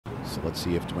So let's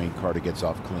see if Dwayne Carter gets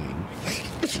off clean.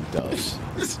 He does.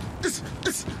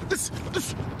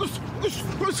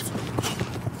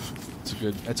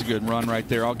 That's a good run right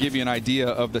there. I'll give you an idea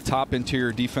of the top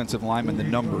interior defensive linemen, the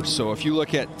numbers. So if you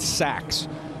look at sacks,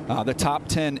 the top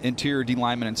 10 interior D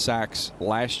linemen in sacks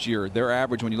last year, their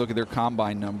average, when you look at their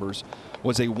combine numbers,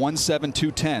 was a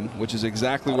 1.7210, which is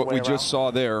exactly what we just saw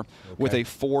there, with a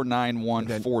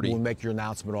 4.9140. We'll make your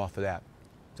announcement off of that.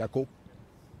 Is that cool?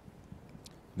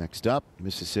 Next up,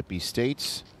 Mississippi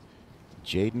State's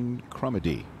Jaden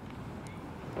Crumedy.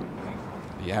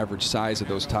 The average size of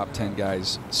those top 10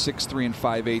 guys, 6'3" and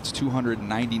 5/8",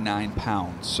 299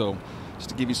 pounds. So just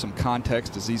to give you some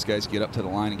context as these guys get up to the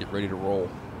line and get ready to roll.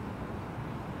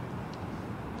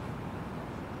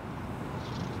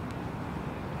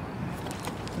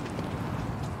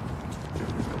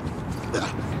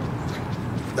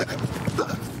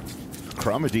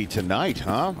 Crumedy tonight,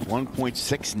 huh?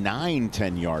 1.69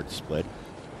 10-yard split.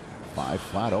 5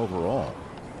 flat overall.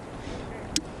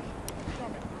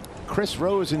 Chris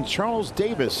Rose and Charles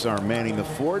Davis are manning the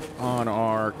fort on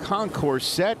our concourse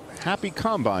set. Happy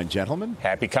Combine, gentlemen.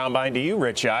 Happy Combine to you,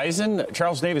 Rich Eisen.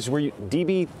 Charles Davis, were you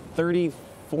DB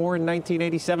 34 in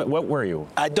 1987? What were you?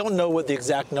 I don't know what the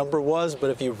exact number was, but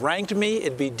if you ranked me,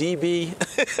 it'd be DB.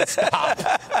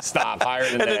 Stop. Higher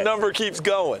than that. And the number keeps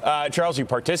going. Charles, you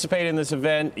participate in this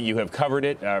event. You have covered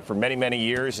it for many, many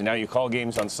years, and now you call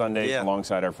games on Sunday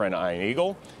alongside our friend Ian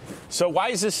Eagle. So why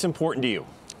is this important to you?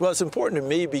 Well, it's important to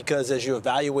me because as you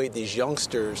evaluate these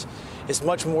youngsters, it's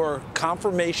much more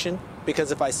confirmation,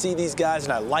 because if I see these guys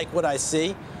and I like what I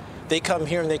see, they come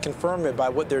here and they confirm it by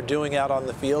what they're doing out on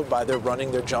the field, by their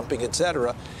running, their jumping,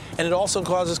 etc. And it also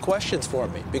causes questions for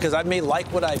me, because I may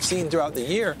like what I've seen throughout the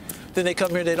year, then they come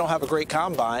here and they don't have a great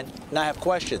combine, and I have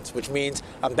questions, which means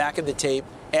I'm back at the tape,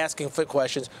 asking for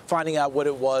questions, finding out what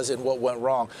it was and what went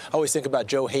wrong. I always think about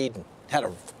Joe Hayden. Had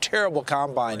a terrible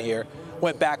combine here,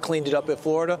 went back, cleaned it up at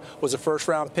Florida, was a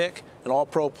first-round pick, an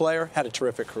all-pro player, had a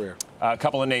terrific career. A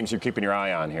couple of names you're keeping your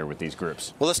eye on here with these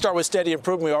groups. Well, let's start with steady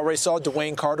improvement. We already saw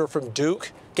Dwayne Carter from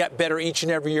Duke. Got better each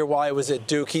and every year while he was at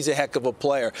Duke. He's a heck of a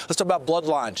player. Let's talk about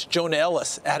bloodlines. Jonah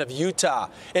Ellis out of Utah.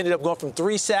 Ended up going from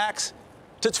 3 sacks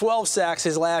to 12 sacks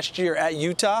his last year at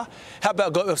Utah. How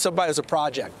about somebody who's a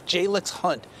project? Jalix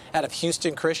Hunt out of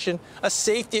Houston Christian. A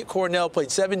safety at Cornell, played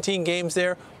 17 games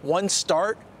there, 1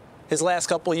 start. His last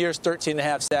couple of years,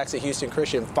 13.5 sacks at Houston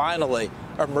Christian. Finally,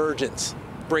 emergence.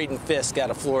 Braden Fisk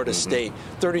out of Florida State.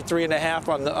 33.5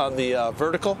 on the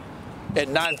vertical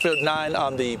and 9.9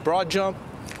 on the broad jump.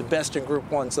 The best in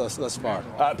Group 1 thus far.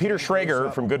 Peter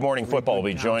Schrager from Good Morning Football will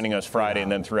be joining us Friday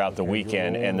and then throughout the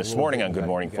weekend. And this morning on Good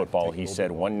Morning Football, he said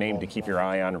one name to keep your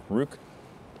eye on,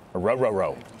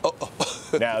 Row.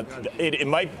 Now, it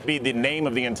might be the name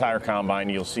of the entire combine.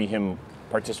 You'll see him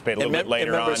participate a little bit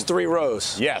later on. It's 3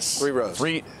 rows. Yes. 3 rows.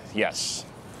 3. Yes.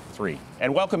 3.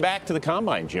 And welcome back to the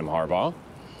combine, Jim Harbaugh.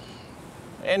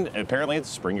 And apparently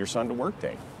it's Bring Your Son to Work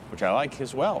Day, which I like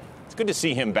as well. It's good to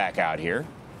see him back out here.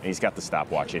 And he's got the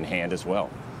stopwatch in hand as well.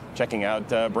 Checking out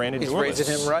Brandon He's Dorlis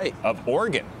raising him right. of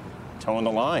Oregon, toeing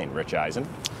the line, Rich Eisen.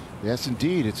 Yes,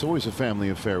 indeed. It's always a family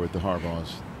affair with the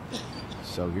Harbaughs.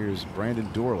 So here's Brandon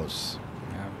Dorlis.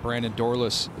 Brandon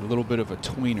Dorlis, a little bit of a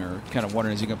tweener. Kind of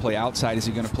wondering, is he going to play outside? Is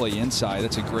he going to play inside?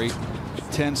 That's a great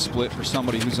 10 split for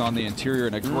somebody who's on the interior,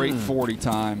 and a great 40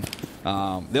 time.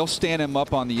 They'll stand him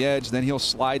up on the edge, then he'll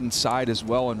slide inside as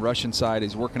well and rush inside.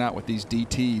 He's working out with these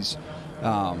DTs.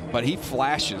 But he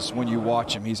flashes when you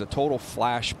watch him. He's a total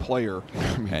flash player.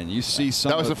 And you see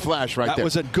some. That was a flash right there. That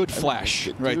was a good flash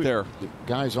right there. The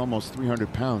guy's almost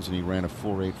 300 pounds, and he ran a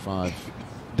 4.85.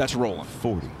 That's rolling.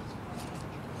 40.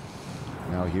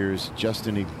 Now here's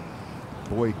Justin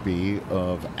Boygby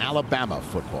of Alabama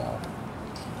football.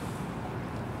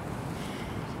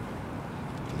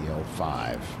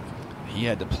 DL5. He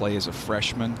had to play as a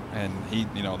freshman, and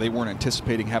they weren't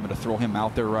anticipating having to throw him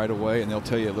out there right away. And they'll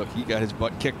tell you, look, he got his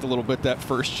butt kicked a little bit that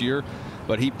first year,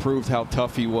 but he proved how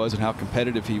tough he was and how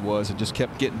competitive he was, and just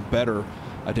kept getting better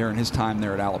during his time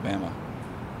there at Alabama.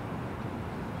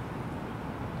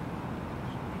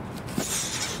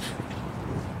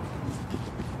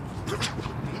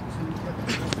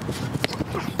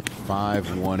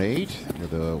 .518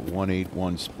 with a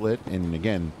 181 split, and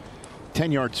again,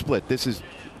 10-yard split.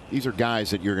 These are guys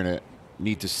that you're going to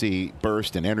need to see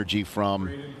burst and energy from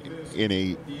in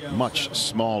a much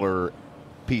smaller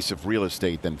piece of real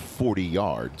estate than 40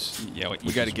 yards. Yeah,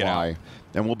 you got to get out.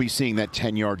 And we'll be seeing that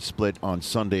 10-yard split on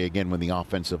Sunday again when the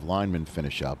offensive linemen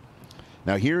finish up.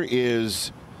 Now here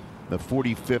is the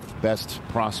 45th best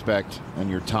prospect on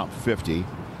your top 50.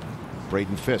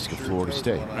 Braden Fisk of Florida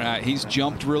State. He's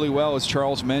jumped really well, as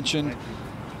Charles mentioned.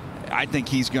 I think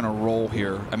he's going to roll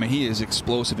here. I mean, he is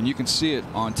explosive, and you can see it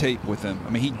on tape with him. I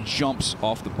mean, he jumps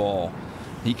off the ball.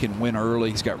 He can win early.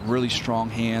 He's got really strong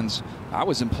hands. I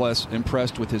was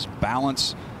impressed with his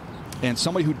balance. And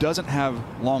somebody who doesn't have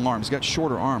long arms, he's got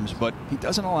shorter arms, but he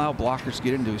doesn't allow blockers to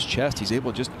get into his chest. He's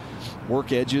able to just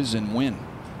work edges and win.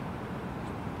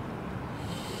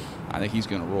 I think he's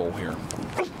going to roll here.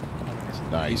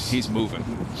 Nice. He's moving.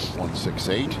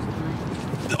 168.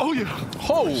 Oh, yeah.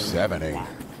 Oh. 7-8.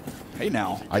 Hey,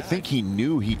 now. I think he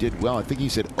knew he did well. I think he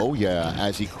said, oh, yeah,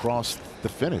 as he crossed the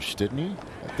finish, didn't he?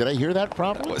 Did I hear that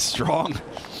properly? That was strong.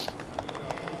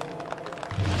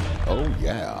 Oh,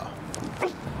 yeah.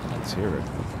 Let's hear it.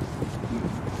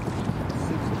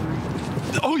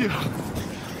 Oh, yeah.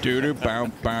 Doo-doo, bow,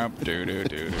 bow, doo-doo,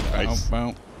 doo-doo, bow,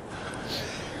 bow.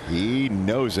 He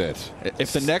knows it.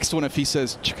 If the next one, if he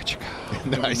says chicka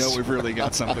chicka, then we know we've really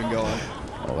got something going.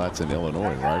 Well, that's in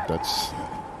Illinois, right? That's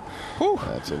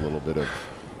a little bit of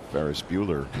Ferris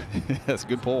Bueller. That's a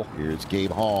good pull. Here's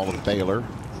Gabe Hall of Baylor.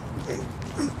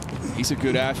 He's a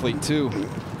good athlete, too.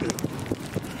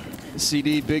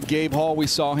 CD, big Gabe Hall, we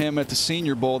saw him at the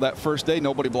Senior Bowl that first day.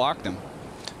 Nobody blocked him.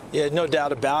 Yeah, no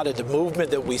doubt about it. The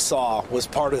movement that we saw was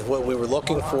part of what we were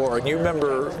looking for. And you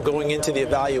remember going into the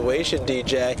evaluation,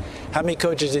 DJ, how many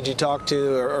coaches did you talk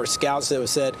to or scouts that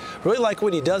said, really like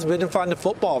what he does, but didn't find the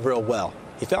football real well?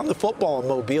 He found the football in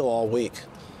Mobile all week.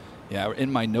 Yeah,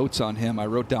 in my notes on him, I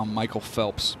wrote down Michael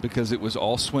Phelps because it was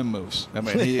all swim moves. I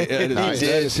mean, that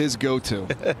is his go-to.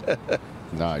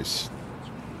 Nice.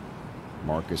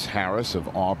 Marcus Harris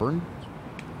of Auburn.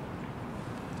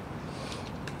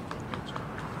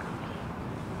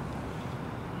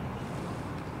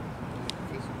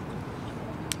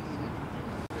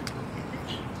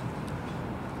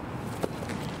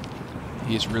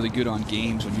 He is really good on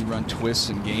games. When you run twists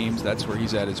and games, that's where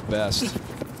he's at his best.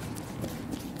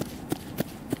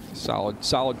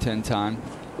 Solid 10 time.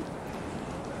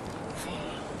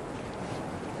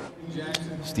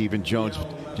 Stephen Jones. Do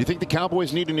you think the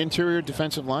Cowboys need an interior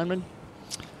defensive lineman?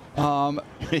 I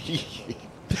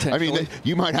mean,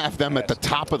 you might have them at the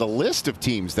top of the list of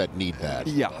teams that need that.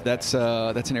 Yeah, that's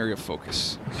an area of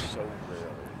focus.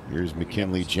 Here's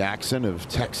McKinley Jackson of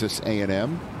Texas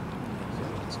A&M.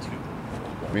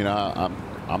 I mean,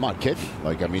 I'm not kidding.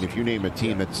 Like, I mean, if you name a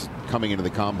team that's coming into the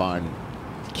combine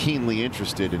keenly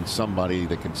interested in somebody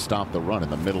that can stop the run in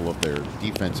the middle of their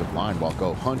defensive line while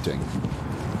go hunting,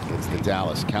 it's the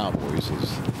Dallas Cowboys.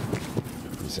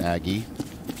 This Aggie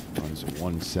runs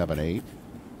 1.78,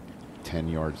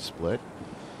 10-yard split.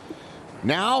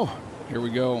 Now, here we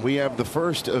go. We have the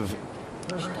first of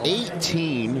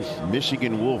 18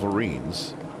 Michigan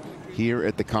Wolverines here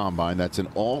at the Combine. That's an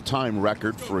all-time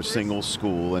record for a single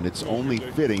school, and it's only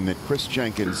fitting that Chris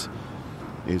Jenkins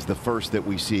is the first that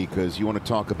we see, because you want to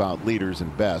talk about leaders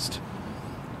and best.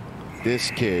 This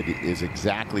kid is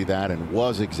exactly that and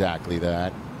was exactly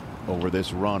that over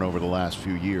this run over the last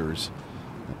few years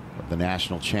of the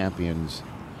national champions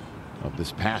of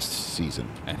this past season.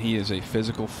 And he is a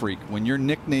physical freak. When your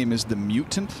nickname is the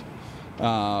Mutant,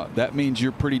 that means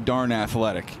you're pretty darn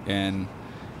athletic. And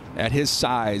at his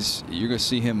size, you're going to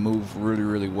see him move really,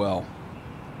 really well.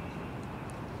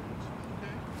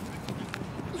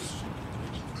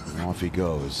 And off he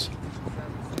goes.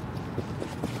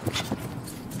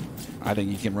 I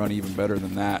think he can run even better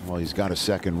than that. Well, he's got a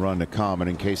second run to come, and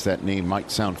in case that name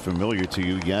might sound familiar to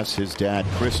you, yes, his dad,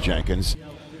 Chris Jenkins,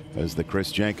 is the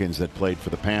Chris Jenkins that played for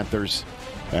the Panthers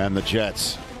and the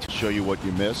Jets. To show you what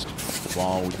you missed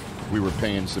while we were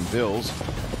paying some bills,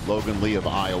 Logan Lee of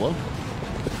Iowa.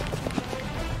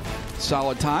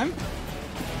 Solid time.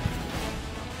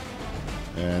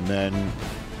 And then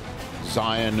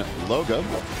Zion Loga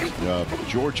of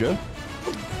Georgia.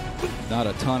 Not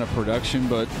a ton of production,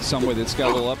 but somebody that's got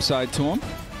a little upside to him.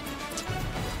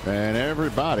 And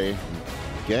everybody,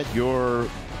 get your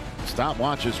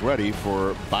stopwatches ready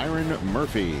for Byron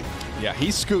Murphy. Yeah,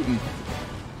 he's scooting.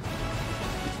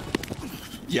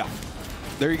 Yeah,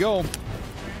 there you go.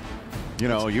 You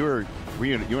know, you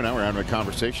and I were having a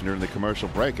conversation during the commercial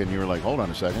break, and you were like, hold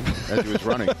on a second, as he was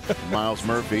running. Miles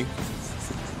Murphy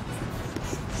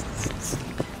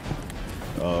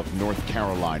of North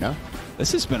Carolina.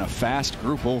 This has been a fast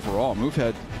group overall. Move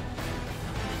head.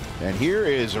 And here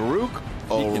is Rook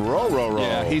Orororo.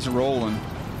 Yeah, he's rolling.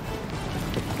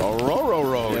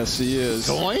 Orororo. Yes, he is.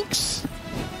 Doinks.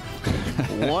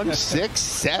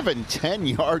 1.67,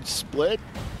 10-yard split,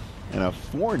 and a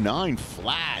 4.9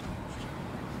 flat.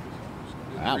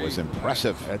 That was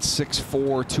impressive. At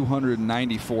 6'4",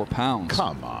 294 pounds.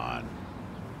 Come on.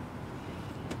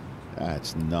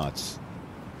 That's nuts.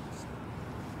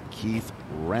 Keith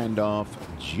Randolph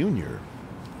Jr.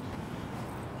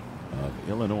 of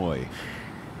Illinois.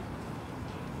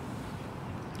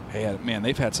 Hey, man,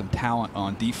 they've had some talent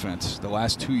on defense the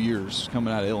last 2 years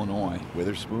coming out of Illinois.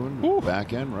 Witherspoon,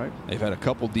 back end, right? They've had a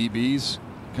couple DBs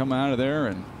come out of there,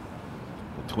 and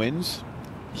the Twins.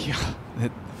 Yeah,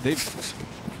 they've.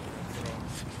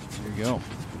 There you go.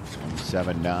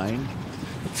 7-9.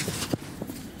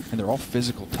 And they're all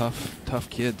physical, tough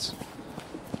kids.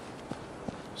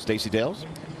 Stacey Dales.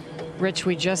 Rich,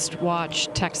 we just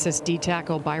watched Texas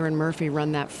D-tackle Byron Murphy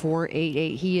run that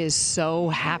 4.88. He is so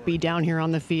happy down here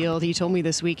on the field. He told me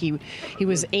this week he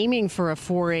was aiming for a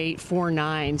 4.8,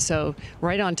 4.9, so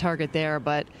right on target there.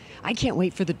 But I can't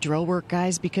wait for the drill work,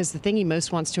 guys, because the thing he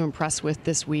most wants to impress with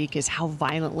this week is how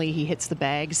violently he hits the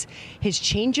bags. His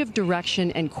change of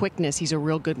direction and quickness, he's a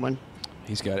real good one.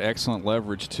 He's got excellent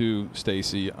leverage, too,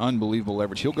 Stacey. Unbelievable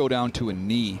leverage. He'll go down to a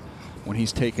knee when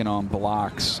he's taking on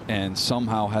blocks and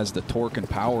somehow has the torque and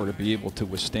power to be able to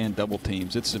withstand double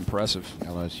teams. It's impressive.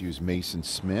 LSU's Mason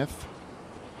Smith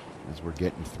as we're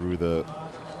getting through the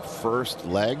first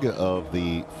leg of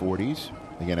the 40s.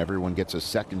 Again, everyone gets a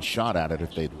second shot at it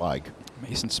if they'd like.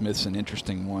 Mason Smith's an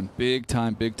interesting one. Big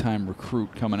time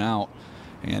recruit coming out,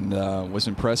 and was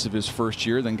impressive his first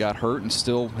year, then got hurt and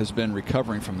still has been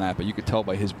recovering from that. But you could tell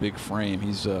by his big frame,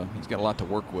 he's got a lot to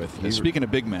work with. And speaking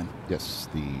of big men. Yes,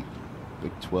 the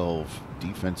Big 12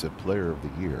 Defensive Player of the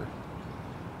Year.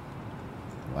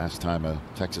 Last time a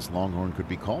Texas Longhorn could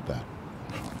be called that.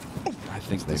 I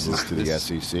think they moved to the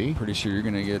SEC. Pretty sure you're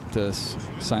going to get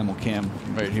simulcam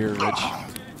right here, Rich.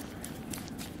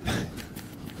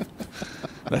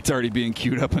 That's already being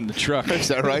queued up in the truck. Is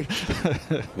that right?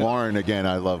 Warren, again,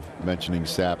 I love mentioning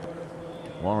Sapp.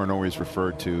 Warren always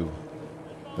referred to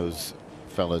those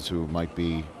fellas who might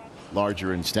be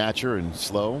larger in stature and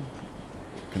slow,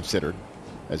 considered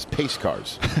as pace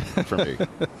cars for me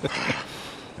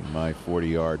in my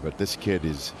 40-yard. But this kid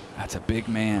is that's a big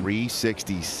man.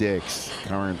 366,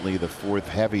 currently the fourth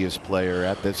heaviest player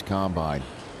at this combine.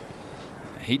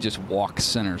 He just walks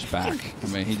centers back. I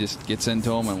mean, he just gets into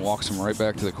them and walks them right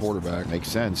back to the quarterback. Makes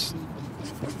sense.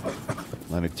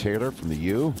 Leonard Taylor from the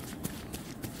U.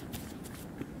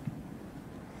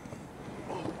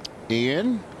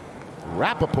 Ian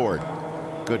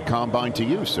Rappaport. Good combine to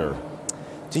you, sir.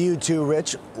 To you too,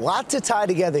 Rich. A lot to tie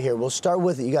together here. We'll start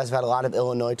with, you guys have had a lot of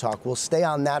Illinois talk. We'll stay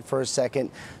on that for a second.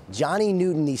 Johnny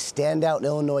Newton, the standout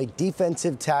Illinois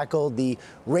defensive tackle, the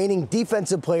reigning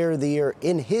defensive player of the year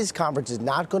in his conference, is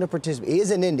not going to participate. He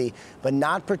is in Indy, but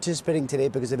not participating today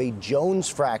because of a Jones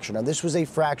fracture. Now, this was a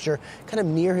fracture kind of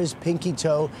near his pinky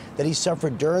toe that he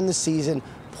suffered during the season.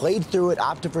 Played through it,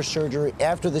 opted for surgery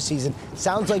after the season.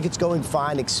 Sounds like it's going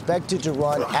fine. Expected to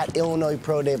run at Illinois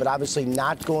Pro Day, but obviously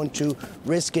not going to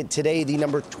risk it today. The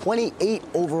number 28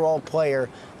 overall player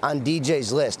on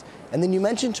DJ's list. And then you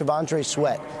mentioned T'Vondre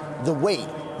Sweat. The weight.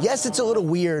 Yes, it's a little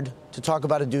weird to talk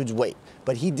about a dude's weight,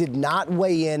 but he did not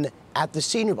weigh in at the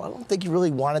Senior Bowl. I don't think he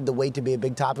really wanted the weight to be a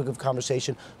big topic of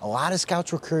conversation. A lot of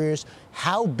scouts were curious.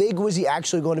 How big was he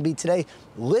actually going to be today?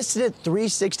 Listed at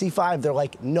 365. They're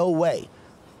like, no way.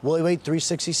 Well, he weighed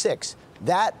 366.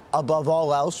 That, above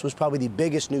all else, was probably the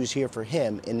biggest news here for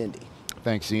him in Indy.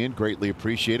 Thanks, Ian. Greatly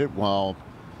appreciated. While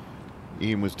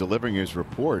Ian was delivering his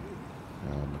report,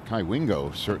 Kai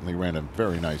Wingo certainly ran a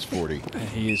very nice 40.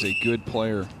 He is a good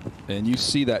player. And you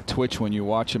see that twitch when you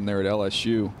watch him there at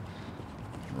LSU.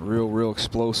 Real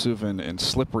explosive and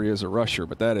slippery as a rusher,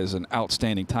 but that is an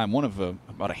outstanding time. One of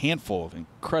about a handful of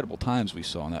incredible times we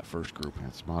saw in that first group.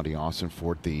 That's Monty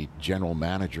Austinfort, the general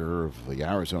manager of the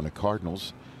Arizona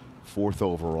Cardinals, 4th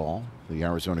overall. The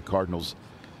Arizona Cardinals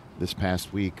this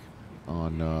past week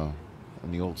on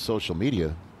the old social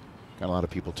media got a lot of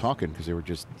people talking because they were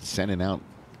just sending out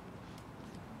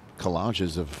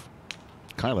collages of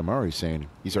Kyler Murray saying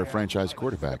he's our franchise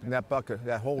quarterback. And that bucket,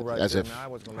 that hole right as there. if I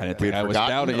was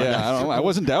doubting. Yeah, I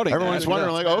wasn't doubting. Everyone's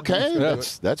wondering, like, okay,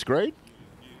 that's great.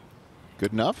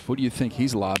 Good enough. What do you think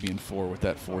he's lobbying for with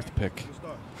that 4th pick?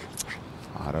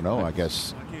 I don't know. I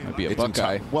guess might be a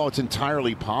Buckeye. Well, it's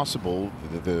entirely possible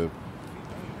the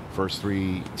first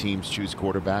 3 teams choose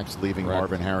quarterbacks, leaving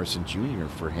Marvin Harrison Jr.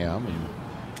 for him, and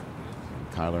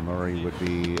Kyler Murray would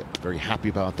be very happy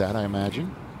about that, I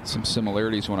imagine. Some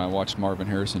similarities when I watched Marvin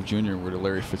Harrison Jr. were to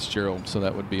Larry Fitzgerald, so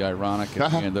that would be ironic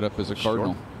if he ended up as a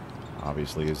Cardinal. Sure.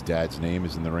 Obviously, his dad's name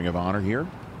is in the Ring of Honor here.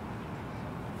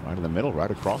 Right in the middle,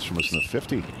 right across from us in the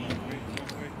 50.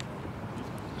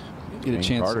 Get a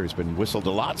chance. Carter's been whistled a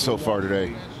lot so far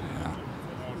today. Yeah.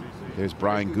 There's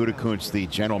Brian Gutekunst, the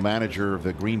general manager of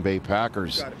the Green Bay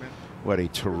Packers. What a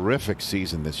terrific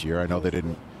season this year. I know they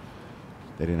didn't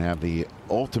have the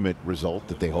ultimate result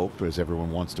that they hoped, as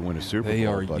everyone wants to win a Super Bowl. They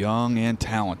are young and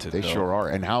talented. They sure are.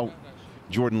 And how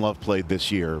Jordan Love played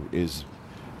this year is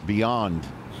beyond,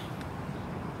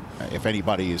 if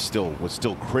anybody was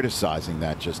still criticizing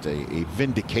that, just a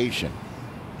vindication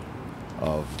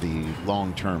of the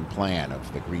long-term plan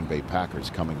of the Green Bay Packers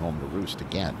coming home to roost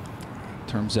again.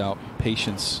 Turns out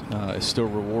patience is still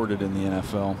rewarded in the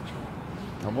NFL.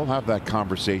 And we'll have that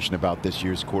conversation about this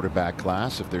year's quarterback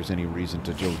class, if there's any reason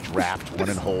to go draft one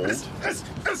and hold.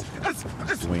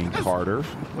 Dwayne Carter.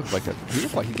 He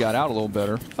looked like he got out a little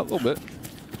better. A little bit.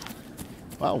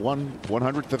 Well,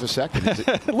 1/100th of a second.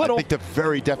 Little. I think the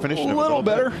very definition of a little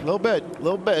better. A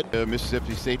little bit.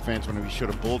 Mississippi State fans, when we showed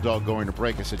a bulldog going to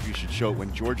break, I said you should show it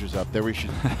when Georgia's up there. We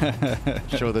should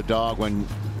show the dog when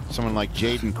someone like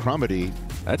Jaden Crumedy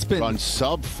runs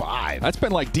sub-5. That's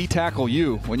been like D-tackle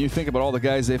U when you think about all the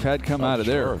guys they've had come out of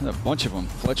sure. there. A bunch of them.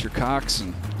 Fletcher Cox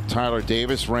and Tyler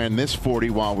Davis ran this 40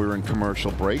 while we were in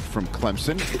commercial break from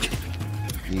Clemson.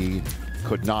 He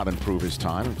could not improve his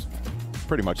time. It was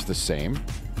pretty much the same.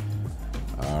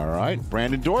 All right,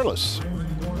 Brandon Dorlus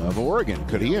of Oregon.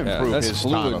 Could he improve his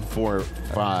time of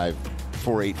 4.5,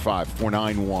 4.85,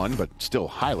 4.91, but still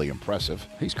highly impressive.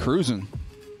 He's cruising.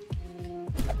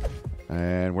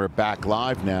 And we're back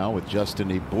live now with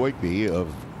Justin Eboigbe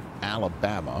of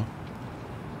Alabama.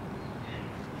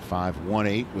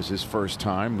 5.18 was his first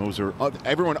time. Those are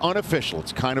everyone unofficial.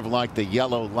 It's kind of like the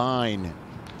yellow line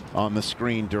on the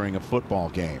screen during a football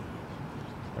game.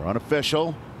 They're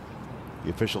unofficial. The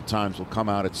official times will come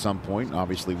out at some point.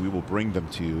 Obviously, we will bring them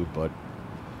to you, but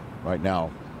right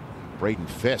now, Braden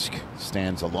Fisk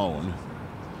stands alone.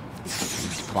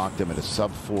 He's clocked him at a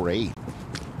sub 4.8.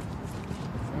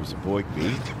 There's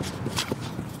Eboigbe.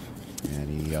 And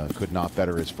he could not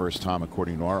better his first time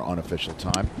according to our unofficial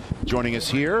time. Joining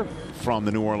us here from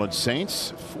the New Orleans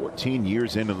Saints, 14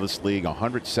 years into this league,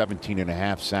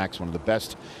 117.5 sacks, one of the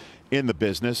best in the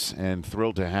business, and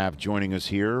thrilled to have joining us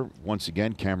here once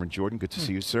again, Cameron Jordan. Good to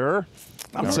see you, sir.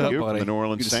 What's How are up, you buddy? from the New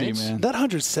Orleans Good to see you, Saints? man. That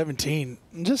 117,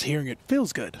 just hearing it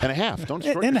feels good. And a half. Don't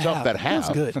short And a yourself half. that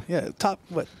half. Feels good. Yeah, top,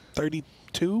 what,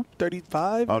 32,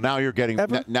 35? Oh, now you're getting.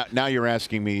 Ever? Now you're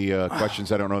asking me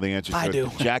questions I don't know the answers to. I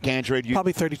do. Jack Andrade,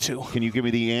 Probably 32. Can you give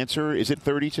me the answer? Is it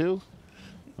 32?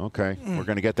 Okay, we're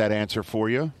going to get that answer for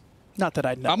you. Not that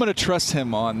I know. I'm going to trust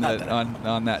him on that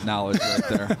on that knowledge right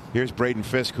there. Here's Braden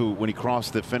Fisk, who, when he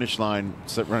crossed the finish line,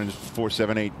 running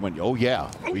 4.78, went, oh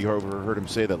yeah. We heard him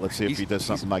say that. Let's see if he does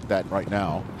something like that right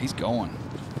now. He's going.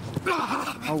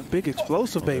 Oh, big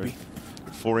explosive, baby.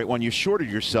 4.81. You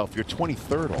shorted yourself. You're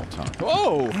 23rd all time.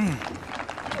 Whoa!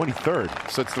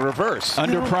 23rd. So it's the reverse.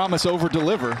 Under promise, over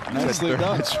deliver. Nicely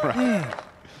done. That's right.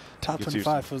 Top Gets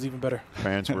 25 feels even better.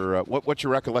 Fans were. What's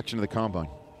your recollection of the combine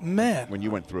Man, when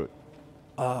you went through it?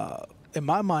 in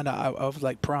my mind, I was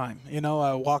like prime. You know,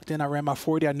 I walked in, I ran my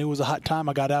 40. I knew it was a hot time.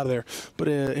 I got out of there. But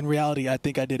in reality, I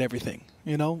think I did everything.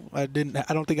 You know, I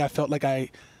don't think I felt like I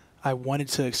wanted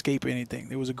to escape anything.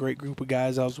 There was a great group of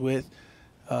guys I was with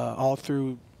all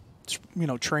through, you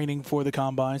know, training for the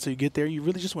combine. So you get there, you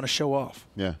really just want to show off.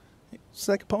 Yeah. It's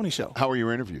like a pony show. How were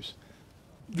your interviews?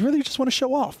 You really just want to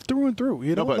show off through and through.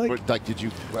 You know, No, but did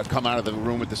you come out of the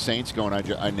room with the Saints going,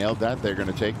 I nailed that, they're going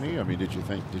to take me? I mean, did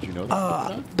you know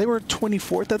that? They were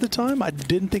 24th at the time. I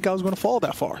didn't think I was going to fall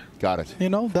that far. Got it. You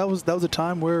know, that was a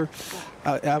time where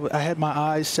I had my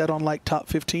eyes set on like top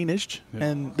 15-ish,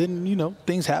 and then, you know,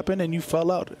 things happen and you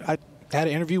fell out. I had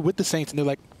an interview with the Saints, and they're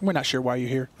like, we're not sure why you're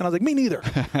here. And I was like, me neither.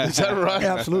 Is that right?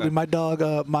 Yeah, absolutely. My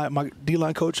dog, my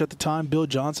D-line coach at the time, Bill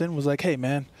Johnson, was like, hey,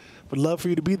 man, would love for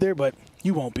you to be there, but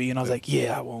you won't be. And I was like,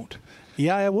 yeah, I won't.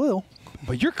 Yeah, I will.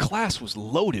 But your class was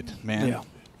loaded, man. Yeah,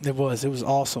 it was. It was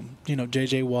awesome. You know,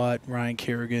 J.J. Watt, Ryan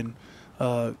Kerrigan,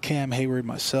 Cam Hayward,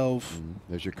 myself.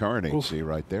 There's your current AC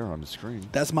right there on the screen.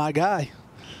 That's my guy.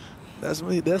 That's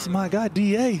me. That's my guy,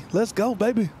 D.A. Let's go,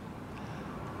 baby.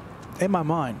 In my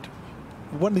mind,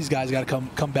 one of these guys got to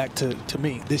come back to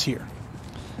me this year.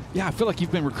 Yeah, I feel like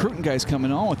you've been recruiting guys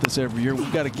coming on with us every year.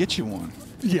 We've got to get you one.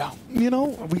 Yeah, you know,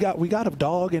 we got a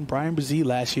dog in Brian Brzee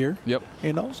last year. Yep.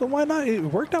 You know, so why not? It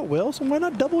worked out well, so why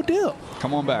not double dip?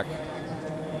 Come on back.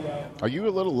 Are you a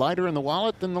little lighter in the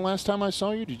wallet than the last time I saw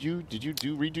you? Did you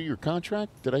redo your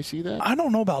contract? Did I see that? I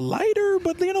don't know about lighter,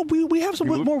 but you know, we have some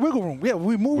more wiggle room. Yeah,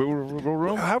 we move. Wiggle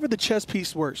room? However the chess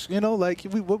piece works, you know, like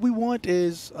what we want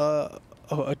is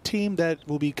a team that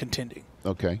will be contending.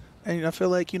 Okay. And I feel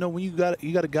like, you know, when you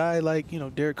got a guy like, you know,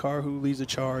 Derek Carr who leads the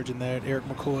charge and that Eric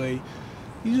McCoy,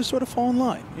 you just sort of fall in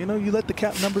line. You know, you let the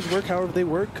cap numbers work however they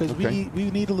work, because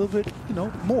we need a little bit, you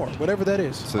know, more, whatever that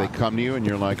is. So they come to you and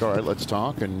you're like, all right, let's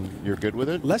talk, and you're good with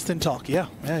it? Less than talk, yeah.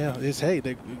 It's, hey,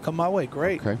 they come my way,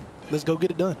 great. Okay. let's go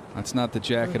get it done. That's not the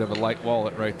jacket of a light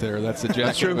wallet right there. That's the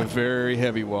jacket of a very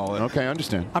heavy wallet. Okay, I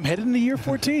understand. I'm headed into year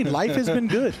 14. Life has been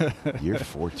good. Year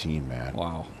 14, man.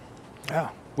 Wow. Yeah.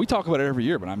 We talk about it every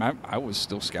year, but I was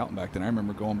still scouting back then. I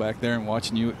remember going back there and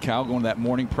watching you at Cal, going to that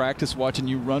morning practice, watching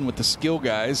you run with the skill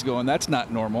guys, going, that's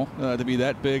not normal to be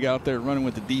that big out there running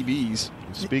with the DBs.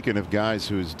 Speaking of guys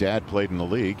whose dad played in the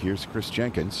league, here's Chris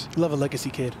Jenkins. Love a legacy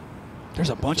kid. There's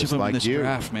a bunch Just of them like in this you.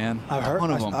 draft, man.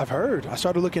 I've heard. I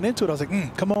started looking into it. I was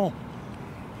like, come on.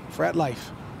 Frat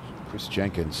life. Chris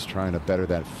Jenkins trying to better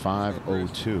that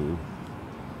 5.02.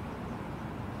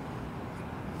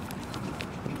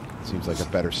 Seems like a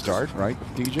better start, right,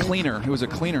 DJ? Cleaner. It was a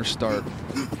cleaner start.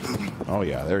 Oh,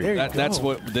 yeah. There you go. That's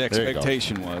what the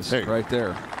expectation was right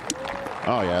there.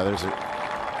 Oh, yeah. There's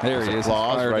he is.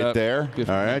 Applause right up. there. Good.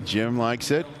 All right. Jim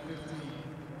likes it.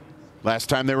 Last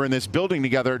time they were in this building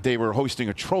together, they were hosting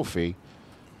a trophy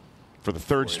for the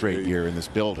 3rd straight year in this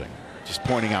building. Just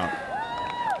pointing out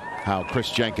how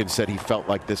Chris Jenkins said he felt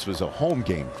like this was a home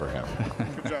game for him.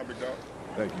 Good job, big dog.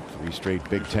 Thank you. 3 straight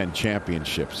Big Ten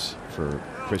championships for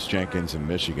Chris Jenkins in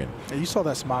Michigan. Yeah, you saw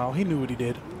that smile. He knew what he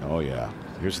did. Oh, yeah.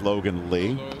 Here's Logan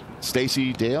Lee.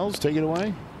 Stacey Dales, take it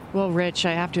away. Well, Rich,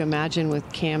 I have to imagine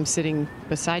with Cam sitting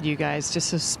beside you guys, just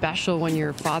so special when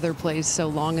your father plays so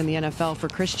long in the NFL. For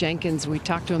Chris Jenkins, we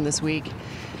talked to him this week.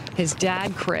 His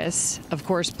dad, Chris, of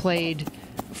course, played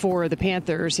for the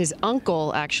Panthers. His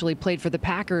uncle actually played for the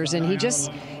Packers, and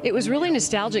it was really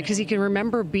nostalgic because he can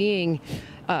remember being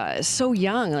so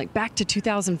young, like back to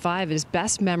 2005. His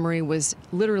best memory was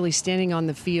literally standing on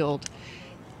the field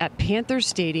at Panthers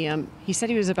Stadium. He said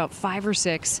he was about 5 or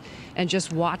 6 and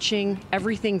just watching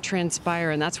everything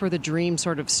transpire, and that's where the dream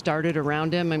sort of started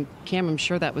around him. And Cam, I'm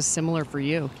sure that was similar for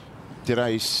you. Did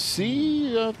I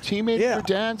see a teammate of your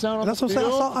dad's out on That's the what I'm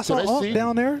field? saying. I saw Unc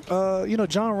down there.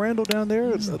 John Randall down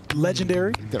there. It's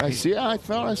legendary. Did I see? I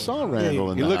thought I saw Randall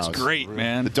in the house. He looks great,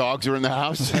 man. The dogs are in the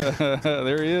house.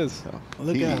 There he is.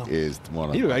 He is one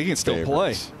of he can still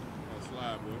favorites. play.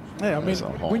 Yeah, I mean,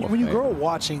 when you grow up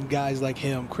watching guys like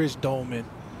him, Chris Dolman,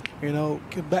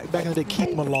 back in the day,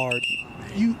 Keith Millard,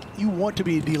 you want to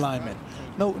be a D lineman.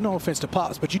 No offense to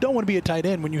Pops, but you don't want to be a tight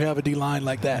end when you have a D line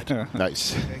like that.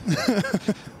 Nice.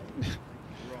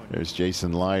 There's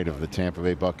Jason Light of the Tampa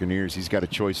Bay Buccaneers. He's got a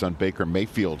choice on Baker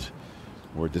Mayfield,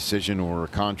 or a decision or a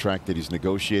contract that he's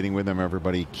negotiating with him.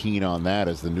 Everybody keen on that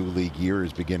as the new league year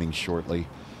is beginning shortly.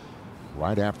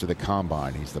 Right after the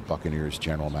combine, he's the Buccaneers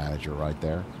general manager right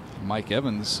there. Mike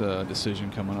Evans'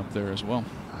 decision coming up there as well.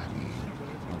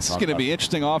 This is going to be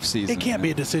interesting offseason. It can't be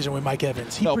a decision with Mike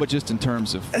Evans. No, but just in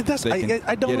terms of I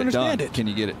don't understand it. Can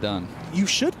you get it done? You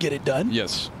should get it done.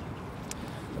 Yes.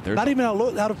 Not even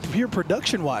out of pure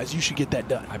production-wise, you should get that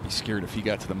done. I'd be scared if he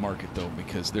got to the market, though,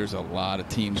 because there's a lot of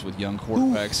teams with young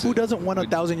quarterbacks. Who doesn't want a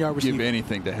 1,000-yard receiver? Give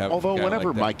anything to have. Although whenever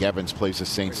like Mike Evans plays the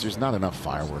Saints, there's not enough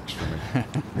fireworks for me.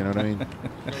 You know what I mean?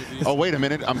 Oh, wait a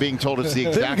minute. I'm being told it's the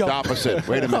exact opposite.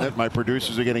 Wait a minute. My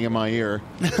producers are getting in my ear.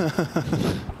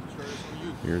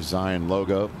 Here's Zion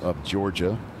Logo of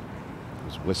Georgia.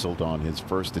 Was whistled on his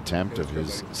first attempt of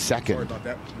his second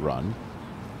run.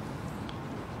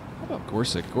 How about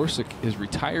Gorsuch? Gorsuch is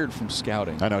retired from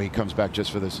scouting. I know he comes back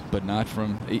just for this. But not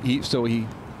from so he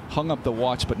hung up the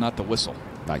watch but not the whistle.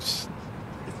 Nice.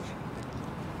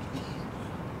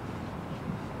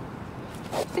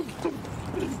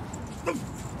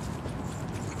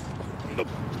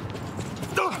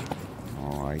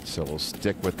 All right, so we'll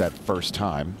stick with that first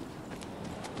time.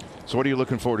 So what are you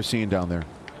looking forward to seeing down there?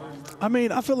 I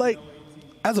mean, I feel like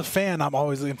as a fan, I'm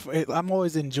always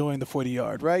enjoying the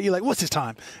 40-yard, right? You're like, what's his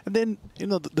time? And then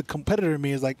the competitor in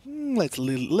me is like, let's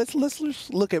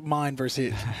look at mine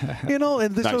versus his,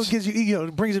 and this Nice. gives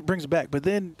you, brings it back. But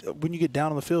then when you get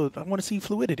down on the field, I want to see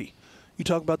fluidity. You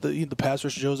talk about the pass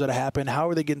rush drills that happen. How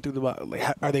are they getting through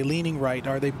are they leaning right?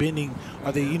 Are they bending?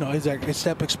 Are they is that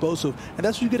step explosive? And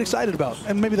that's what you get excited about.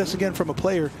 And maybe that's again from a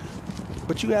player.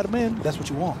 But you add them in, that's what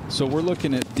you want. So we're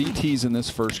looking at DTs in this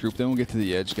first group. Then we'll get to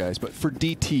the edge guys. But for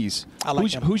DTs,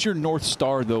 who's your North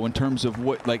Star, though, in terms of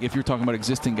what, like if you're talking about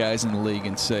existing guys in the league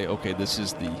and say, okay, this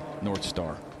is the North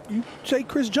Star? You say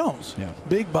Chris Jones. Yeah.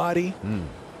 Big body,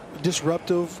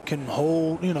 disruptive, can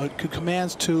hold,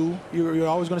 commands two. You're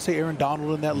always going to say Aaron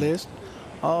Donald in that list.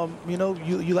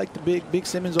 You like the big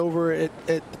Simmons over at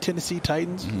the Tennessee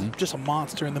Titans. Just a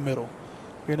monster in the middle.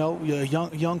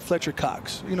 Young Fletcher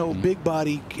Cox. Big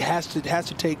body has to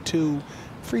take two,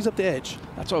 frees up the edge.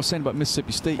 That's what I was saying about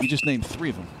Mississippi State. You just named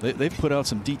 3 of them. They've put out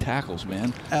some D tackles,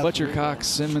 man. Absolutely. Fletcher Cox,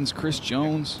 Simmons, Chris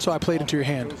Jones. So I played into your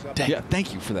hand. Dang. Yeah,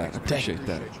 thank you for that. I appreciate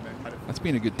that. That's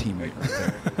being a good teammate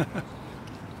right there.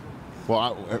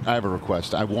 Well, I have a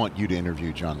request. I want you to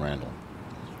interview John Randall.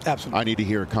 Absolutely. I need to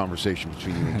hear a conversation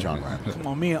between you and John Randall. Come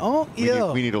on, me. Oh,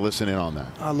 yeah. We need to listen in on that.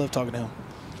 I love talking to him.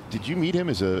 Did you meet him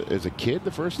as a kid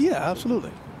the first? Yeah,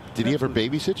 absolutely. Did he ever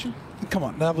babysit you? Come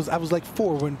on, I was like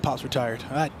 4 when Pops retired.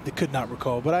 I could not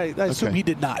recall, but I assume he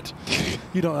did not.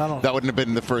 I don't. That wouldn't have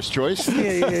been the first choice.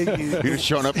 Yeah. You'd have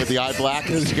shown up with the eye black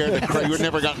and scared the crap. You would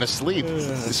never gotten to sleep. You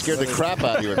scared the crap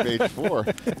out of you at age 4.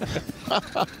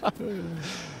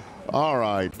 All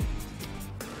right,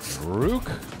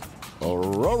 Rook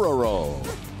Orororo.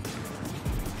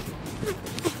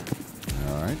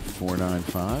 All right,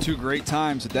 4.95. 2 great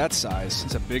times at that size.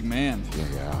 He's a big man.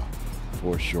 Yeah.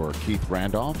 For sure. Keith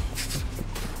Randolph,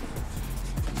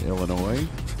 Illinois.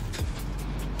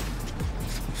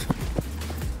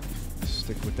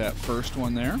 Stick with that first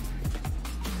one there.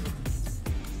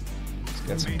 He's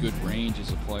got some good range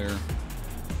as a player.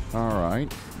 All right.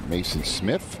 Mason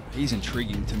Smith. He's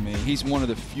intriguing to me. He's one of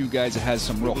the few guys that has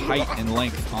some real height and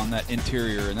length on that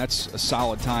interior, and that's a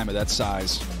solid time at that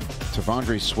size.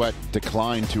 Tavondre Sweat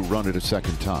declined to run it a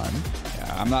second time.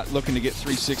 I'm not looking to get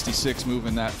 366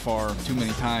 moving that far too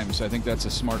many times. I think that's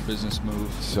a smart business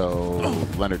move. So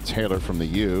Leonard Taylor from the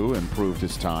U improved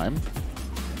his time.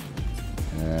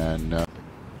 And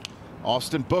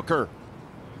Austin Booker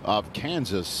of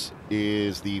Kansas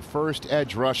is the first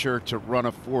edge rusher to run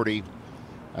a 40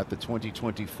 at the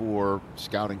 2024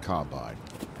 Scouting Combine.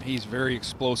 He's very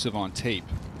explosive on tape.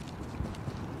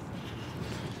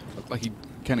 Looked like he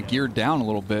kind of geared down a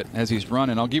little bit as he's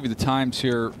running. I'll give you the times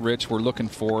here, Rich, we're looking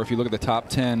for. If you look at the top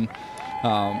 10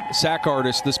 sack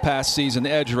artists this past season,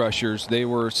 the edge rushers, they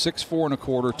were 6'4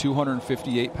 1/4,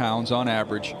 258 pounds on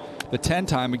average. The 10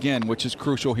 time, again, which is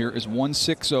crucial here, is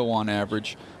 160 on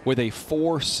average with a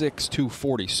 4.6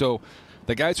 240. So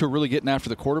the guys who are really getting after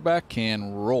the quarterback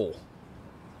can roll.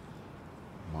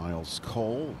 Miles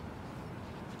Cole,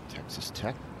 Texas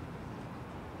Tech.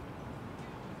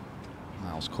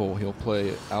 Miles Cole, he'll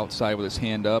play outside with his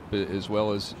hand up as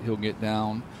well as he'll get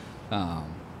down.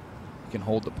 He can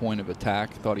hold the point of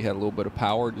attack. Thought he had a little bit of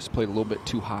power, just played a little bit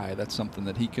too high. That's something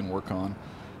that he can work on.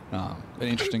 An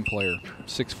interesting player.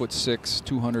 6'6",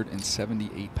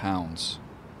 278 pounds.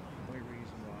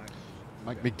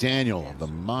 Mike McDaniel of the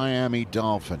Miami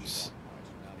Dolphins.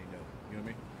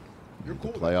 The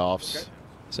playoffs.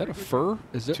 Is that a fur?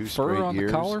 Is it 2 fur straight on years.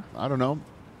 the collar? I don't know.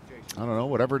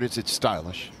 Whatever it is, it's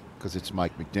stylish because it's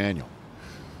Mike McDaniel.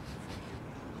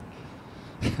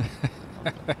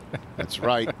 That's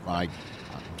right, Mike.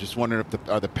 I'm just wondering if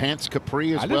are the pants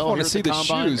capri as I well? just want to see the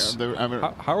combine? shoes.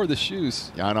 How are the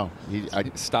shoes? Yeah, I know.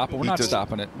 Stop it. We're not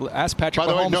stopping it. Ask Patrick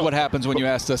By the way, Mahomes no. what happens when you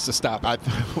asked us to stop it.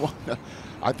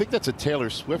 I think that's a Taylor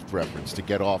Swift reference to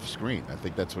get off screen. I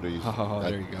think that's what he's. Oh,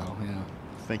 there you go. Yeah.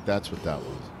 I think that's what that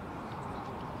was.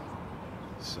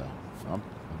 So I'm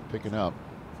picking up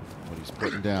what he's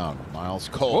putting down. Miles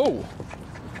Cole. Whoa.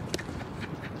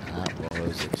 That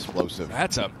was explosive.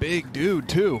 That's a big dude,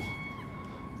 too.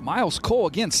 Miles Cole,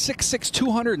 again, 6'6",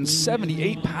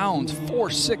 278 pounds,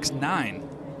 4'6'9".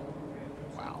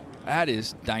 Wow. That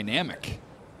is dynamic.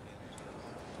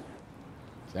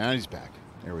 Now he's back.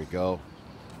 There we go.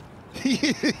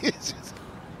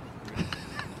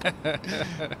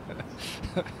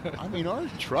 I mean, our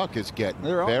truck is getting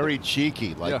very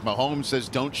cheeky. Like Mahomes says,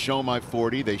 don't show my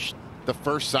 40. The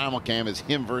first simulcam is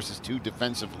him versus 2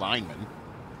 defensive linemen.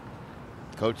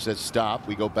 Coach says stop.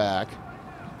 We go back.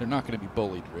 They're not going to be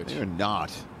bullied, Rich. They're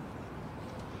not.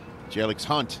 Jalix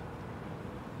Hunt.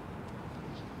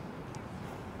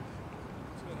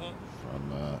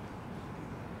 From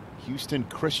Houston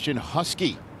Christian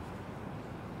Husky.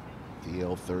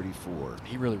 DL34.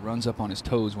 He really runs up on his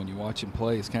toes when you watch him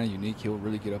play. It's kind of unique. He'll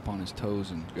really get up on his toes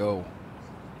and go.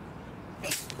 There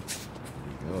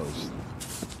he goes.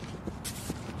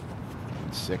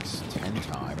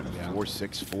 6'10" time and a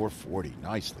 4.6 440.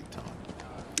 Nicely timed.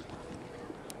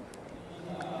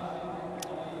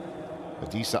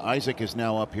 Adisa Isaac is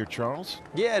now up here, Charles.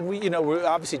 Yeah, and we're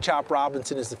obviously Chop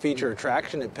Robinson is the feature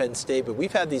attraction at Penn State, but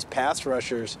we've had these pass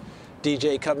rushers,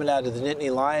 DJ, coming out of the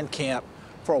Nittany Lion camp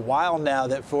for a while now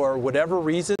that for whatever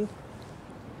reason,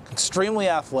 extremely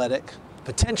athletic,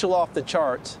 potential off the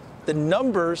charts. The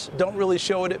numbers don't really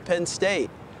show it at Penn State.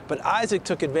 But Isaac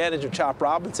took advantage of Chop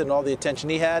Robinson and all the attention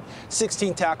he had.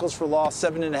 16 tackles for loss,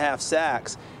 7.5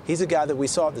 sacks. He's a guy that we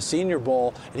saw at the Senior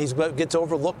Bowl, and he gets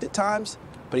overlooked at times,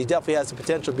 but he definitely has the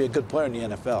potential to be a good player in the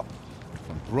NFL.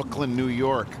 From Brooklyn, New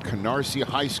York, Canarsie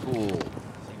High School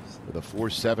with a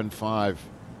 4.75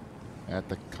 at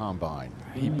the Combine.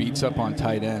 he beats up on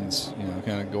tight ends, you know,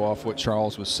 kind of go off what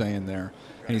Charles was saying there.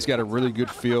 And he's got a really good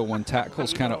feel when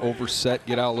tackles kind of overset,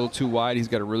 get out a little too wide. He's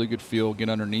got a really good feel, get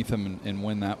underneath him and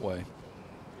win that way.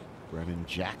 Brennan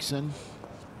Jackson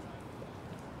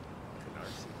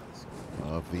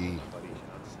of the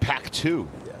Pac-2.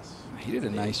 He did a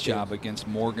nice job against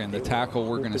Morgan, the tackle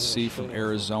we're going to see from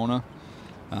Arizona.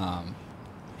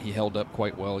 He held up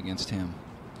quite well against him.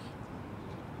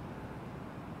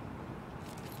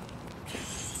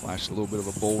 Flashed a little bit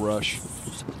of a bull rush.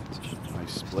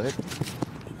 Nice split.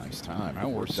 Nice time.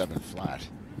 4-7 flat.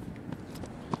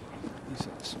 He's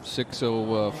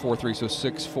 6'0", 4'3", so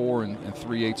 6'4", and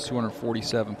 3/8",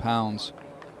 247 pounds.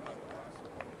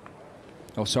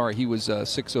 Oh, sorry, he was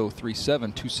 6'0", 3'7",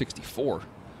 264.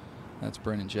 That's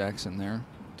Brennan Jackson there.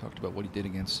 Talked about what he did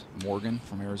against Morgan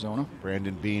from Arizona.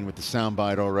 Brandon Bean with the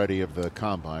soundbite already of the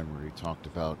combine where he talked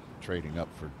about trading up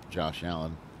for Josh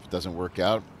Allen. If it doesn't work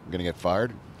out, I'm going to get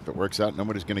fired. If it works out,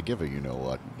 nobody's going to give a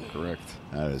you-know-what. Correct.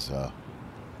 That's a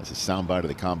soundbite of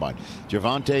the combine.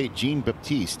 Javonte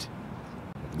Jean-Baptiste,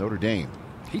 Notre Dame.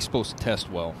 He's supposed to test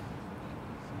well.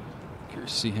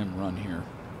 Curious to see him run here.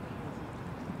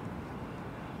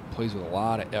 Plays with a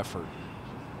lot of effort.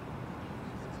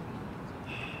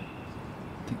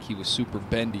 I think he was super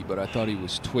bendy, but I thought he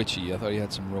was twitchy. I thought he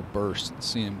had some real burst.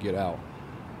 See him get out.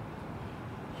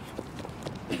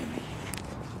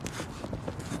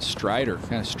 Strider,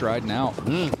 kind of striding out.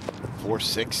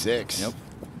 4.66. Yep.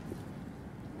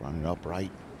 Running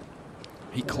upright.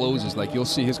 He closes, like you'll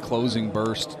see his closing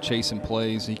burst, chasing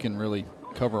plays. He can really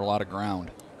cover a lot of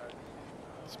ground.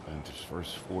 Spent his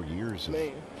first 4 years of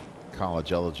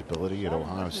college eligibility at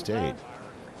Ohio State.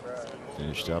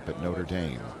 Finished up at Notre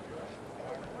Dame.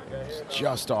 He's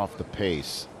just off the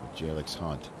pace with Jalix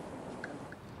Hunt.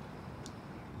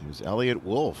 There's Elliott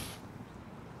Wolf,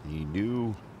 the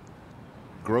new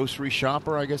grocery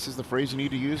shopper, I guess is the phrase you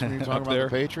need to use when you're talking about the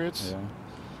Patriots. Yeah.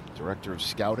 Director of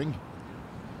Scouting,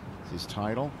 his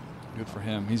title. Good for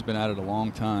him. He's been at it a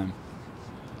long time.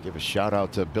 Give a shout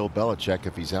out to Bill Belichick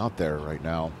if he's out there right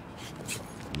now.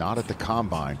 Not at the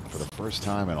combine for the first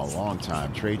time in a long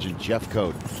time. Trajan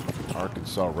Jeffcoat,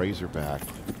 Arkansas Razorback.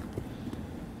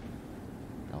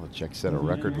 Belichick set a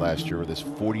record last year with his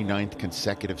 49th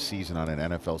consecutive season on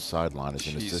an NFL sideline as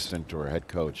an assistant or a head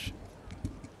coach.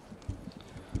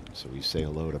 So we say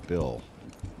hello to Bill.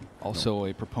 Also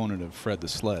a proponent of Fred the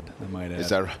Sled, I might add. Is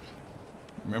that right?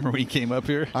 Remember when he came up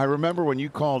here? I remember when you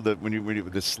called it, when you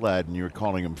the Sled, and you were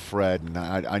calling him Fred, and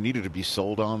I needed to be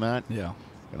sold on that. Yeah.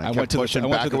 And I went to the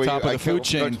top of the food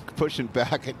chain. Pushing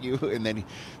back at you, and then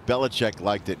Belichick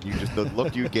liked it. You just, the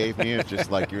look you gave me, it's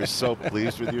just like you're so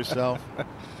pleased with yourself.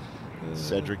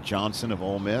 Cedric Johnson of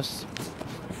Ole Miss.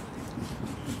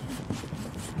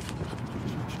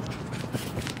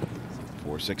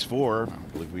 .464. I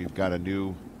believe we've got a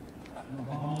new.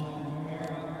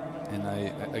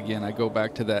 And I go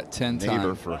back to that 10-time.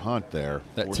 Neighbor for Hunt there.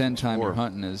 That 10-time you're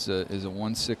hunting is a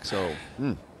 160.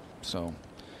 So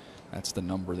that's the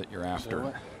number that you're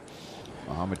after.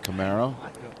 Mohamed Kamara.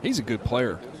 He's a good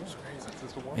player.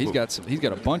 He's got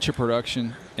a bunch of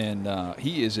production, and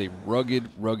he is a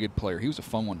rugged player. He was a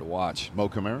fun one to watch. Mo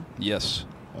Kamara? Yes.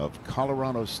 Of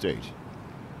Colorado State.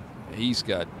 He's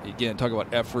got, again, talk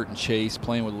about effort and chase,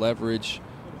 playing with leverage.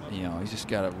 You know, he's just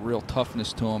got a real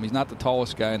toughness to him. He's not the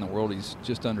tallest guy in the world. He's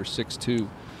just under 6'2",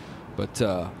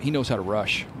 but he knows how to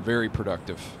rush. Very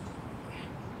productive.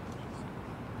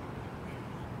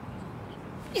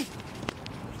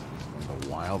 The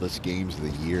wildest games of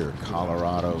the year.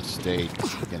 Colorado State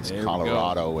against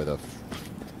Colorado with the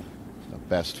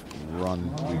best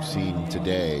run we've seen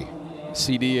today.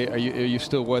 CD, are you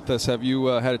still with us? Have you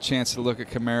had a chance to look at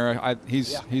Kamara?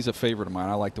 He's a favorite of mine.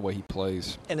 I like the way he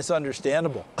plays. And it's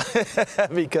understandable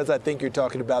because I think you're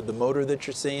talking about the motor that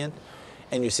you're seeing,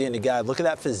 and you're seeing the guy. Look at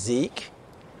that physique,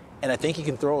 and I think he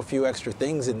can throw a few extra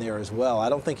things in there as well. I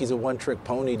don't think he's a one-trick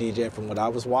pony, DJ, from what I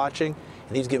was watching,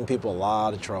 and he's giving people a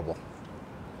lot of trouble.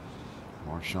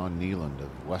 Marshawn Nealand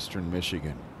of Western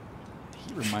Michigan.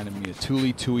 He reminded me of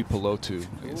Tuli Tuipulotu.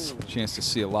 It's a chance to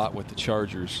see a lot with the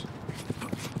Chargers.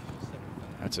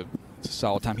 It's a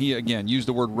solid time. He, again, used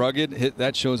the word rugged.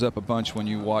 That shows up a bunch when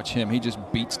you watch him. He just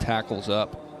beats tackles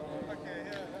up.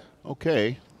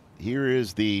 Okay, here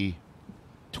is the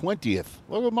 20th.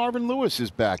 Look at Marvin Lewis is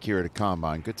back here at a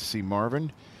combine. Good to see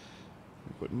Marvin.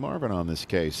 Putting Marvin on this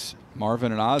case.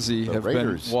 Marvin and Ozzie have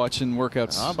been watching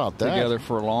workouts together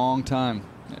for a long time.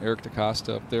 Eric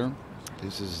DaCosta up there.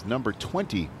 This is number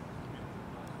 20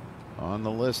 on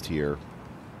the list here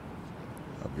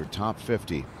of your top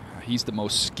 50. He's the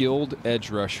most skilled edge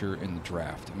rusher in the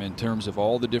draft. I mean, in terms of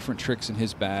all the different tricks in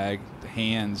his bag, the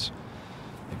hands,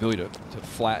 The ability to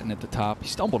flatten at the top. He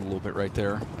stumbled a little bit right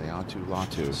there. Leontu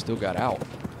Latu. Still got out.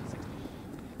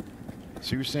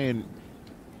 So you're saying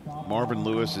Marvin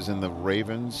Lewis is in the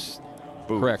Ravens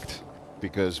booth? Correct.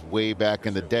 Because way back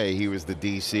in the day, he was the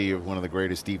DC of one of the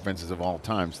greatest defenses of all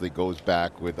time. So he goes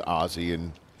back with Ozzie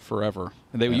and forever.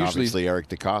 And they would and usually obviously Eric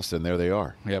DeCosta, and there they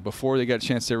are. Yeah, before they got a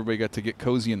chance, everybody got to get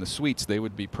cozy in the suites. They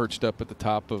would be perched up at the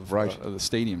top of the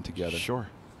stadium together. Sure.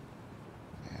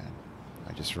 Man,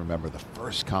 I just remember the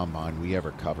first combine we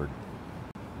ever covered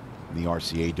in the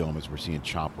RCA Dome as we're seeing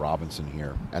Chop Robinson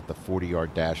here at the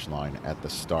 40-yard dash line at the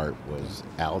start was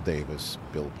Al Davis,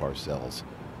 Bill Parcells,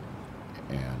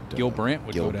 and Gil Brandt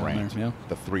would Gil go down Brandt, there. Yeah.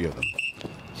 the three of them.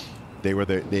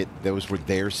 Those were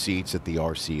their seats at the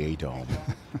RCA Dome.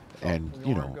 And,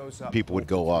 you know, people would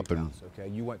go up and,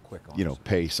 you know,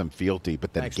 pay some fealty,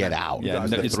 but then get out. Yeah,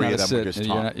 the it's three not of a them were sit. just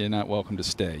You're talking. you're not welcome to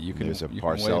stay. You can. There's a you can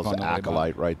wave Parcells on the way by.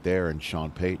 acolyte right there, and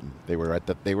Sean Payton.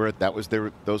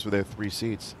 Those were their three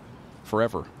seats.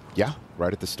 Forever. Yeah,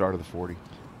 right at the start of the 40.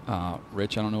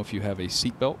 Rich, I don't know if you have a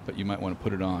seatbelt, but you might want to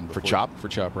put it on For Chop? For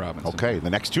Chop Robinson. Okay, the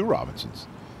next two Robinsons.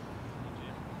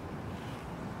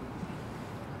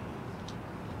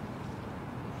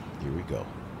 Here we go.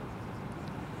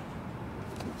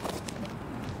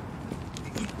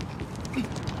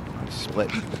 Nice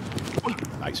split.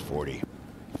 Nice 40.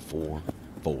 4,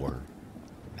 4,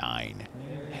 9.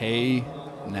 Hey,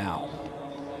 now.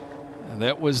 And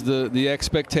that was the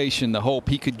expectation, the hope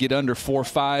he could get under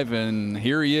 4.5, and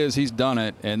here he is. He's done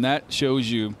it, and that shows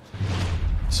you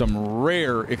some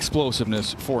rare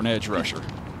explosiveness for an edge rusher.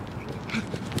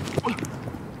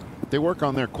 They work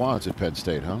on their quads at Penn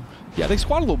State, huh? Yeah, they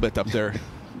squat a little bit up there.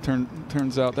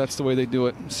 Turns out that's the way they do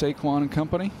it. Saquon and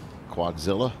company.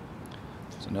 Quadzilla.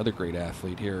 There's another great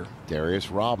athlete here.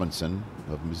 Darius Robinson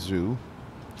of Mizzou.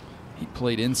 He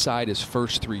played inside his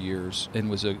first 3 years and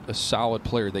was a solid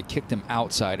player. They kicked him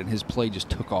outside, and his play just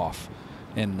took off.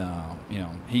 And you know,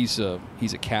 he's a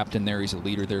captain there. He's a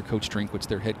leader there. Coach Drinkwitz,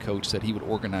 their head coach, said he would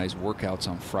organize workouts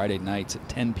on Friday nights at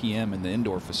 10 p.m. in the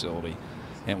indoor facility,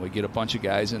 and we'd get a bunch of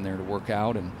guys in there to work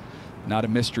out. And not a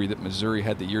mystery that Missouri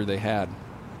had the year they had. Man,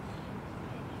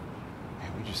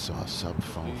 we just saw a sub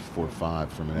 4.5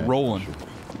 from an edge rolling. rusher.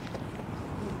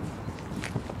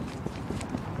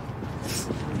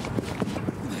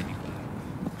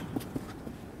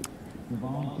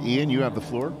 Ian, you have the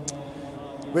floor.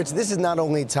 Rich, this is not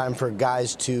only a time for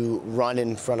guys to run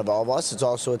in front of all of us, it's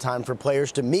also a time for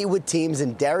players to meet with teams,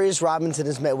 and Darius Robinson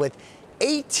has met with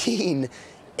 18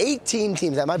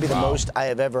 teams. That might be the most I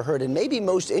have ever heard, and maybe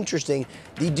most interesting,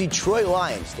 the Detroit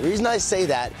Lions. The reason I say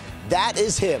that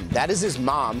is him. That is his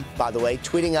mom, by the way,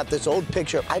 tweeting out this old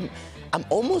picture. I'm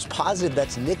almost positive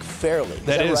that's Nick Fairley. Is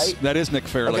that right? That is Nick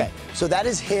Fairley. Okay, so that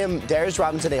is him, Darius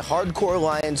Robinson, a hardcore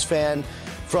Lions fan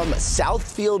from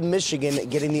Southfield, Michigan,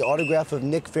 getting the autograph of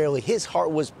Nick Fairley. His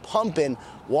heart was pumping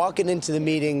walking into the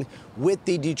meeting with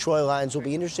the Detroit Lions. Will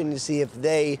be interesting to see if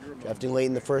they, drafting late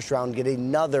in the first round, get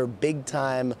another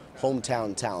big-time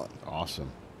hometown talent. Awesome.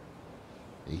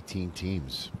 18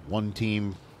 teams. One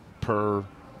team per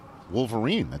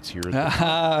Wolverine that's here.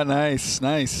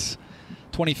 Nice.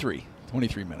 23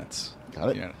 minutes.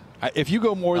 Got it. Yeah. If you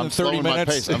go more than 30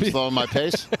 minutes. I'm slowing my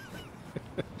pace.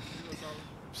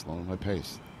 Slowing my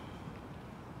pace.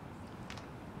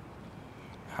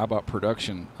 How about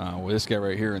production with this guy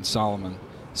right here in Solomon?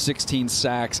 16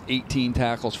 sacks, 18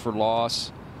 tackles for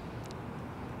loss.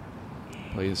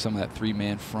 Plays some of that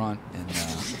three-man front, and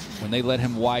when they let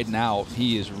him widen out,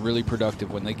 he is really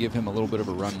productive when they give him a little bit of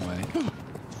a runway.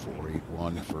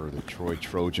 4.81 for the Troy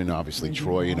Trojan. Obviously,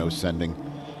 Troy, you know, sending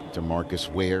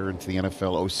DeMarcus Ware into the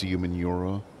NFL. OCU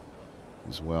Manura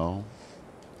as well.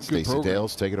 Stacey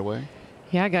Dales, take it away.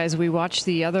 Yeah, guys, we watched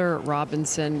the other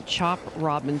Robinson, Chop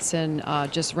Robinson,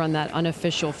 just run that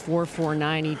unofficial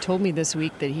 4.49. He told me this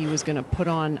week that he was going to put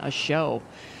on a show.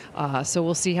 So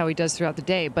we'll see how he does throughout the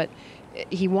day. But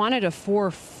he wanted a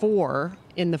 4.4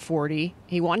 in the 40.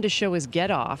 He wanted to show his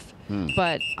get-off.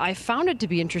 But I found it to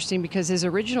be interesting because his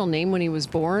original name when he was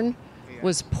born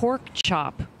was Pork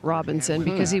Chop Robinson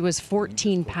because he was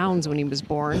 14 pounds when he was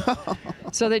born.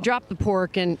 So they dropped the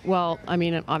pork, and, well, I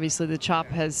mean, obviously the chop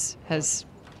has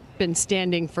been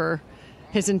standing for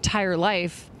his entire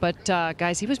life. But,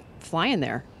 guys, he was flying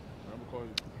there.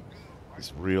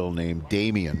 His real name,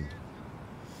 Damian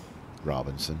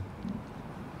Robinson.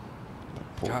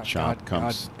 Pork chop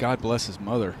comes. God bless his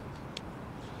mother.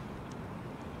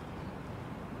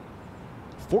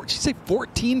 Did you say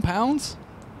 14 pounds?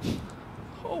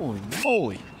 Holy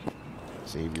moly.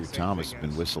 Xavier Thomas has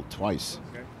been whistled twice.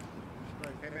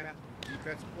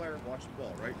 defensive player, watch the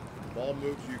ball, right? The ball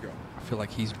moves, you go. I feel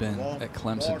like he's been Ball, at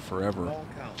Clemson ball, forever. ball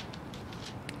count.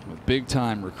 A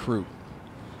big-time recruit.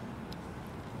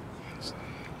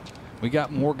 We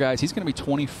got more guys. He's going to be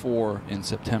 24 in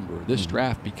September. This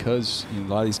draft, because a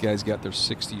lot of these guys got their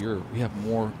 6th year, we have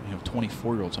more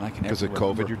 24-year-olds than I can ever Because of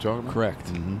remember. COVID you're talking about?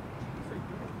 Correct.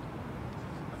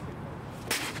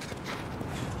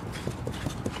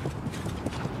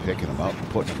 Picking him up,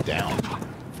 putting him down.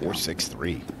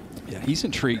 4.63. Yeah, he's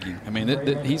intriguing. I mean,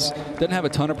 he's doesn't have a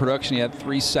ton of production. He had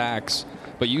 3 sacks.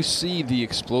 But you see the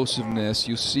explosiveness.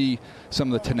 You see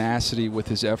some of the tenacity with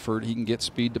his effort. He can get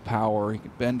speed to power. He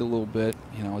can bend a little bit.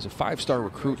 As a 5-star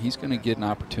recruit, he's going to get an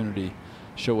opportunity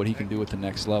to show what he can do at the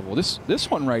next level.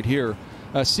 This one right here,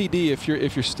 CD, if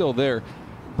you're still there,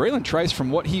 Braylon Trice,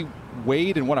 from what he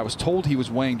weighed and what I was told he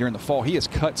was weighing during the fall, he has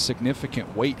cut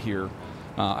significant weight here.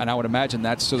 And I would imagine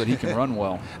that's so that he can run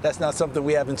well. That's not something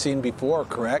we haven't seen before,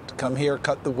 correct? Come here,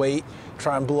 cut the weight,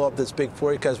 try and blow up this big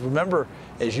 40. Because remember,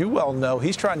 as you well know,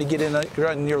 he's trying to get in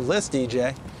on your list,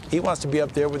 DJ. He wants to be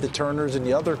up there with the Turners and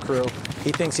the other crew.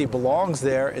 He thinks he belongs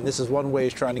there, and this is one way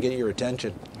he's trying to get your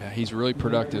attention. Yeah, he's really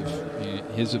productive.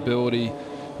 His ability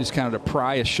is kind of to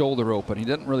pry a shoulder open. He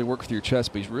doesn't really work with your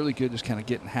chest, but he's really good just kind of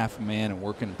getting half a man and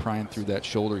working and prying through that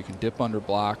shoulder. He can dip under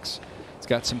blocks. He's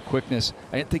got some quickness.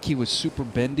 I didn't think he was super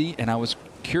bendy, and I was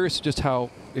curious just how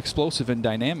explosive and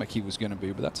dynamic he was going to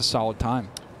be, but that's a solid time.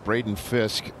 Braden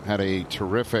Fisk had a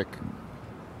terrific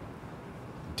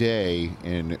day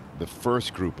in the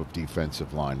first group of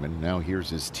defensive linemen. Now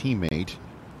here's his teammate,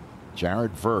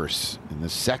 Jared Verse, in the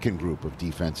second group of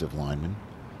defensive linemen.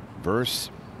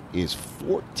 Verse is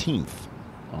 14th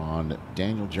on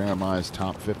Daniel Jeremiah's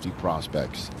top 50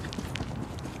 prospects.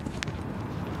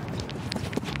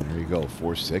 There you go,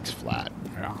 4.6 flat.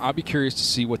 I'll be curious to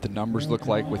see what the numbers look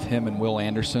like with him and Will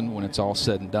Anderson when it's all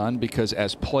said and done, because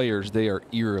as players, they are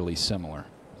eerily similar.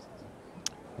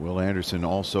 Will Anderson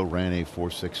also ran a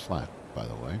 4.6 flat, by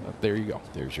the way. There you go.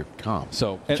 There's your comp.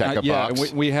 So, check a yeah,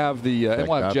 box. we have the, and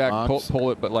we'll have Jack box.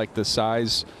 pull it, but like the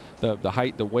size, the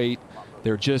height, the weight,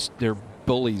 they're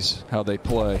bullies how they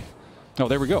play. Oh,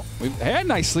 there we go. Hey,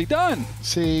 nicely done.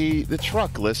 See, the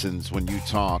truck listens when you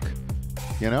talk,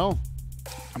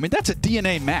 I mean, that's a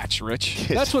DNA match, Rich.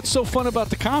 That's what's so fun about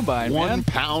the combine, 1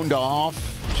 pound off,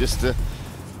 just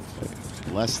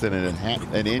less than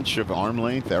an inch of arm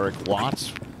length. Eric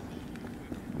Watts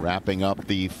wrapping up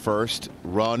the first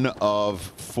run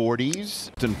of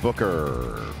 40s. And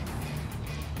Booker.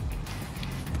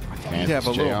 Kansas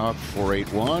Jayhawk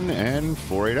 4.81 and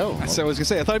 4.80. That's what I was going to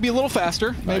say. I thought it'd be a little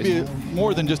faster, maybe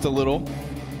more than just a little,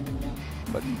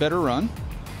 but better run.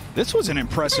 This was an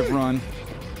impressive run.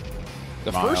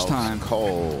 The Miles first time.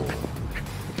 Cole.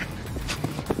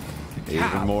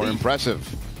 Even more impressive.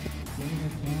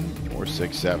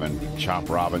 4.67. Chop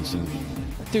Robinson.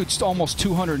 Dude's almost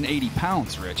 280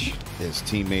 pounds, Rich. His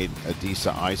teammate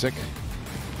Adisa Isaac.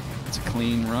 It's a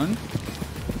clean run.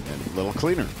 And a little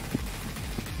cleaner.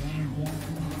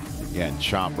 Yeah, and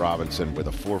Chop Robinson with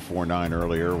a 4.49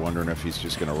 earlier. Wondering if he's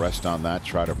just going to rest on that,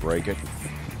 try to break it.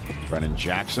 Brennan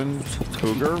Jackson,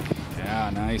 Cougar. Yeah,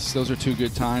 nice. Those are 2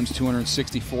 good times.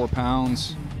 264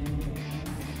 pounds.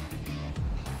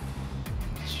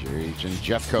 And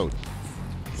Jeff Coate.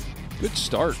 Good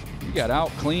start. You got out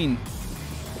clean.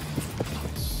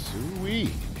 Soo-wee.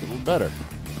 A little better.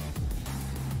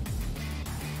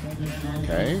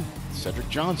 Okay. Cedric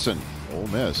Johnson, Ole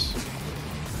Miss.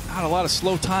 Not a lot of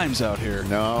slow times out here.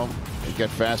 No, they get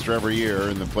faster every year,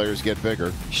 and the players get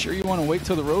bigger. Sure you want to wait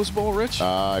till the Rose Bowl, Rich?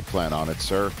 I plan on it,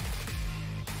 sir.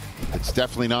 It's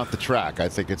definitely not the track. I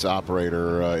think it's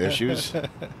operator issues.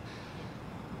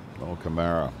 Noel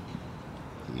Camara.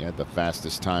 He had the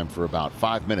fastest time for about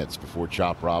 5 minutes before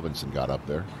Chop Robinson got up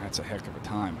there. That's a heck of a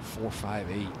time,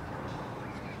 4.58.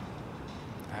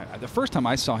 The first time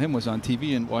I saw him was on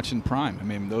TV and watching Prime. I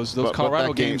mean, those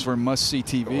Colorado games were must-see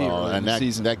TV early in the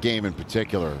season. That game in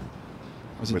particular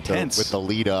was intense. With the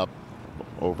lead up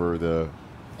over the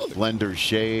blender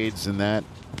shades and that,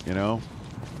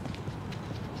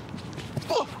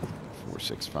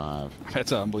 4.65.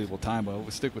 That's an unbelievable time, but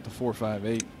we'll stick with the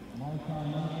 4.58.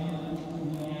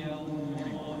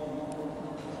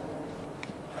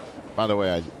 By the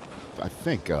way, I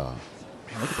think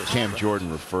Cam Jordan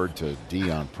referred to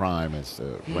Dion Prime as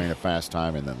ran a fast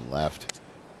time and then left.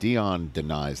 Dion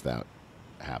denies that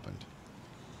happened.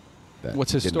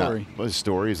 What's his story? His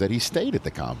story is that he stayed at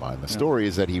the combine. The story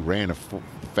is that he ran a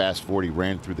fast 40,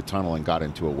 ran through the tunnel and got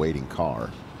into a waiting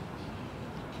car.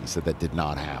 He said that did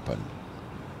not happen.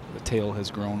 the tail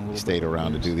has grown a little bit. Stayed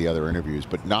around to do the other interviews,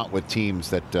 but not with teams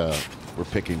that were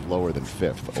picking lower than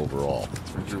 5th overall.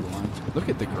 Look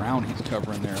at the ground he's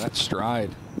covering there. That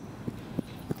stride.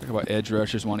 Talk about edge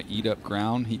rushers want to eat up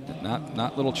ground. He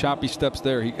not little choppy steps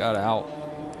there. He got out.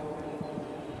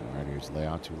 All right, here's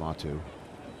Leatu Latu.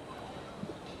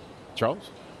 Charles?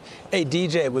 Hey,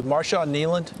 DJ, with Marshawn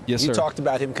Nealand, yes, you sir. talked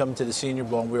about him coming to the Senior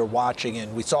Bowl, and we were watching,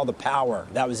 and we saw the power.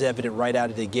 That was evident right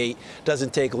out of the gate.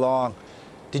 Doesn't take long.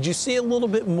 Did you see a little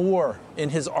bit more in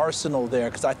his arsenal there?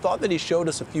 Because I thought that he showed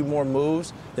us a few more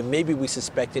moves than maybe we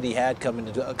suspected he had coming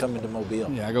to Mobile.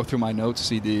 Yeah, I go through my notes,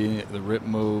 CD, the rip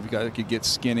move, guy that could get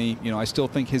skinny. You know, I still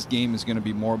think his game is going to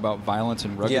be more about violence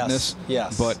and ruggedness.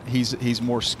 Yes. But he's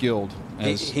more skilled.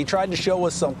 He tried to show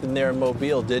us something there in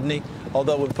Mobile, didn't he?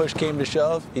 Although when push came to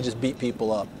shove, he just beat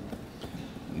people up.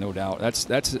 No doubt.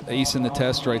 That's ace in the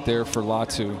test right there for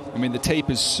Latu. I mean, the tape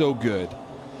is so good.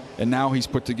 And now he's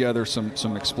put together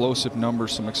some explosive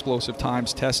numbers, some explosive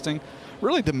times testing.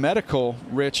 Really, the medical,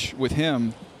 Rich, with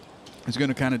him is going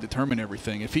to kind of determine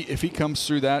everything. If he comes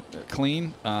through that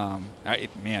clean,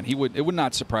 it would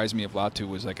not surprise me if Latu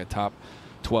was like a top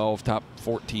 12, top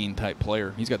 14 type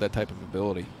player. He's got that type of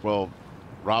ability. Well,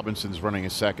 Robinson's running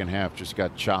a second half, just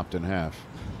got chopped in half.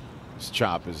 His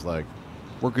chop is like,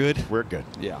 we're good. We're good.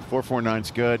 Yeah.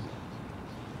 4.49's good.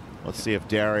 Let's see if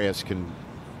Darius can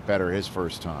better his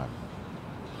first time.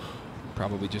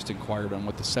 Probably just inquired on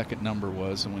what the second number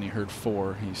was, and when he heard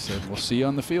 4, he said, "We'll see you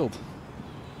on the field."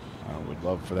 I would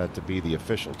love for that to be the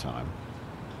official time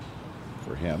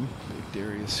for him. Big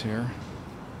Darius here.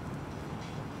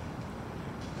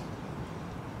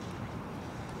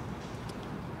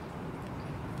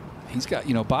 He's got,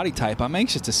 body type. I'm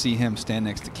anxious to see him stand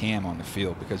next to Cam on the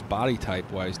field because body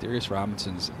type-wise, Darius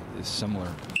Robinson is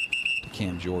similar to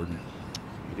Cam Jordan.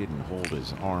 He didn't hold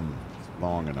his arm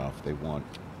long enough. They want,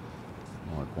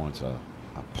 Mark wants a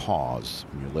pause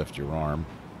when you lift your arm.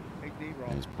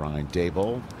 There's Brian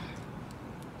Daboll,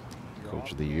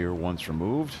 Coach of the Year once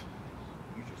removed.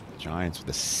 The Giants with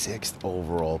the 6th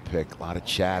overall pick. A lot of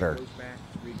chatter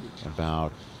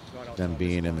about them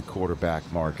being in the quarterback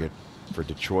market for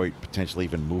Detroit, potentially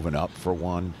even moving up for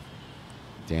one.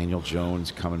 Daniel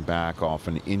Jones coming back off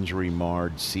an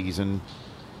injury-marred season.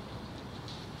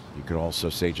 You could also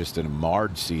say just in a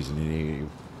marred season,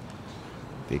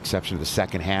 the exception of the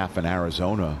second half in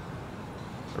Arizona.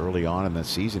 Early on in the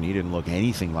season, he didn't look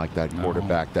anything like that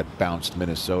quarterback that bounced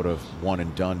Minnesota one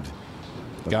and done.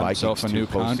 Got himself a new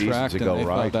contract, and they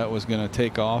right? thought that was going to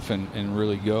take off and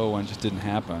really go, and just didn't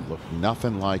happen. Looked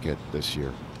nothing like it this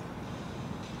year.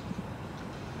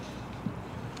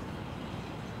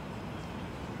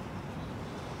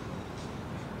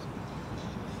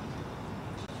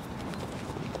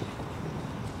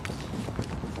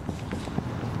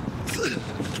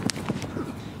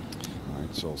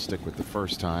 So I'll stick with the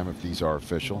first time if these are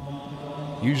official.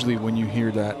 Usually when you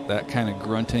hear that kind of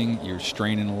grunting, you're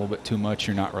straining a little bit too much.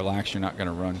 You're not relaxed. You're not going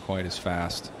to run quite as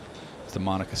fast. It's the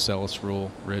Monica Seles rule,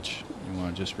 Rich. You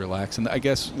want to just relax. And I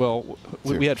guess, well,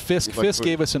 we had Fisk. Fisk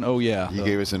gave us an oh yeah. He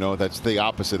gave us an oh. That's the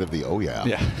opposite of the oh yeah.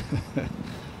 Yeah.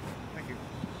 Thank you.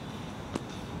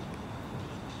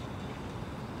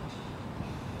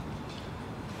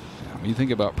 When you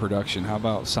think about production, how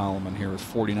about Solomon here with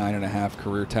 49.5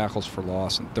 career tackles for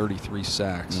loss and 33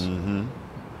 sacks? Mm-hmm.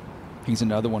 He's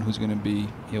another one who's going to be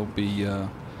he'll be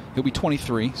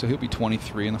 23, so he'll be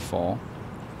 23 in the fall.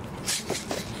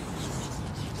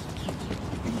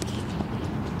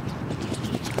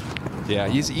 Yeah,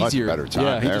 he's easier. Much better time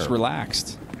yeah, he there. just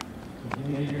relaxed.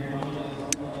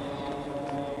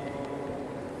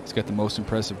 He's got the most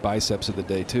impressive biceps of the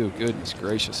day too. Goodness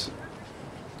gracious.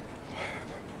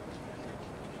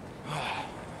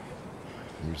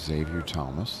 Here's Xavier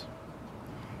Thomas.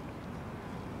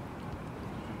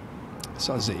 I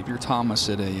saw Xavier Thomas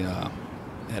at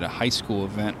a high school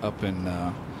event up in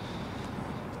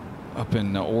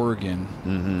Oregon,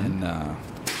 and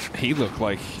he looked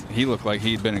like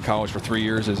he'd been in college for 3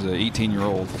 years as an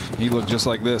 18-year-old. He looked just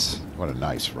like this. What a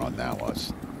nice run that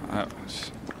was.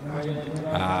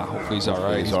 Hopefully he's all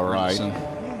right. He's all right. Wilson.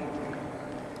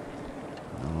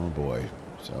 Oh boy.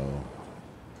 So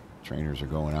trainers are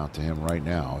going out to him right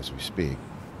now as we speak.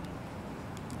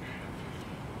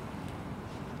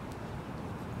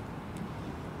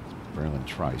 Braylon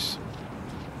Trice.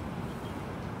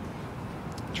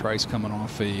 Trice coming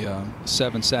off a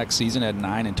 7-sack season at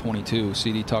 9 and 22.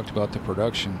 CD talked about the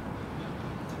production.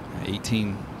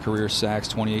 18 career sacks,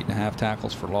 28.5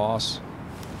 tackles for loss.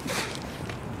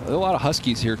 There are a lot of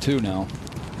Huskies here too now.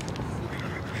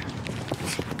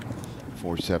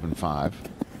 4.75.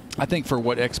 I think for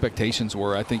what expectations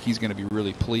were, I think he's going to be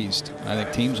really pleased. I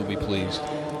think teams will be pleased.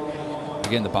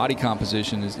 Again, the body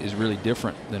composition is really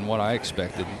different than what I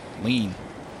expected. Lean.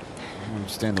 I don't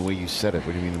understand the way you said it.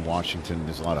 What do you mean in Washington?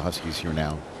 There's a lot of Huskies here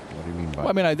now. What do you mean by? Well,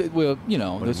 I mean, the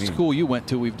do you school you went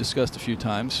to, we've discussed a few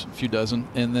times, a few dozen,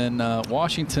 and then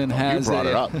Washington has. You brought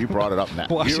it up. You brought it up,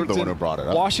 Matt. You're the one who brought it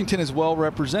up. Washington is well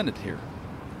represented here.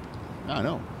 I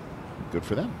know. Good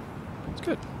for them. It's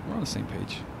good. We're on the same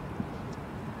page.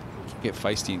 Get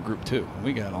feisty in Group 2.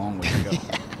 We got a long way to go.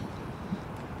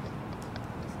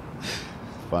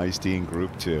 Feisty in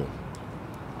Group 2.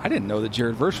 I didn't know that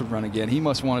Jared Verse would run again. He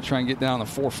must want to try and get down to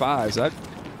 4.5s.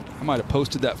 I might have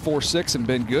posted that 4.6 and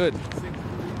been good.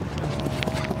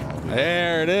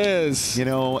 There it is. You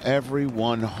know, every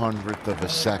 100th of a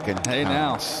second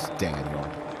counts, Daniel.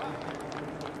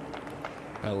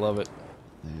 I love it.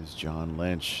 There's John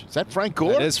Lynch. Is that Frank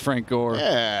Gore? That is Frank Gore.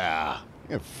 Yeah.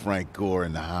 You have Frank Gore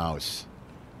in the house.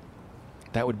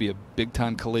 That would be a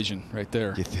big-time collision right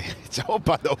there. You think? Oh,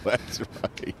 by the way, that's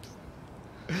right.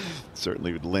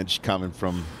 Certainly with Lynch coming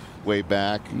from way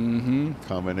back,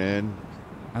 coming in.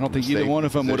 I don't think either one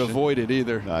of them would avoid it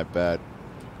either. I bet.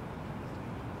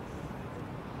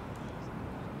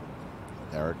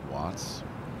 Eric Watts.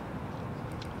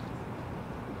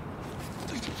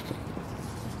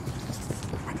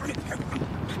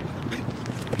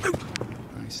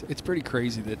 Nice. It's pretty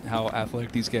crazy that how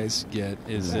athletic these guys get.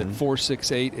 Is that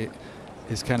 4.68? It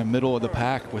is kind of middle of the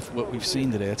pack with what we've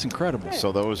seen today. It's incredible.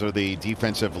 So those are the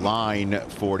defensive line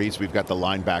 40s. We've got the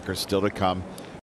linebackers still to come.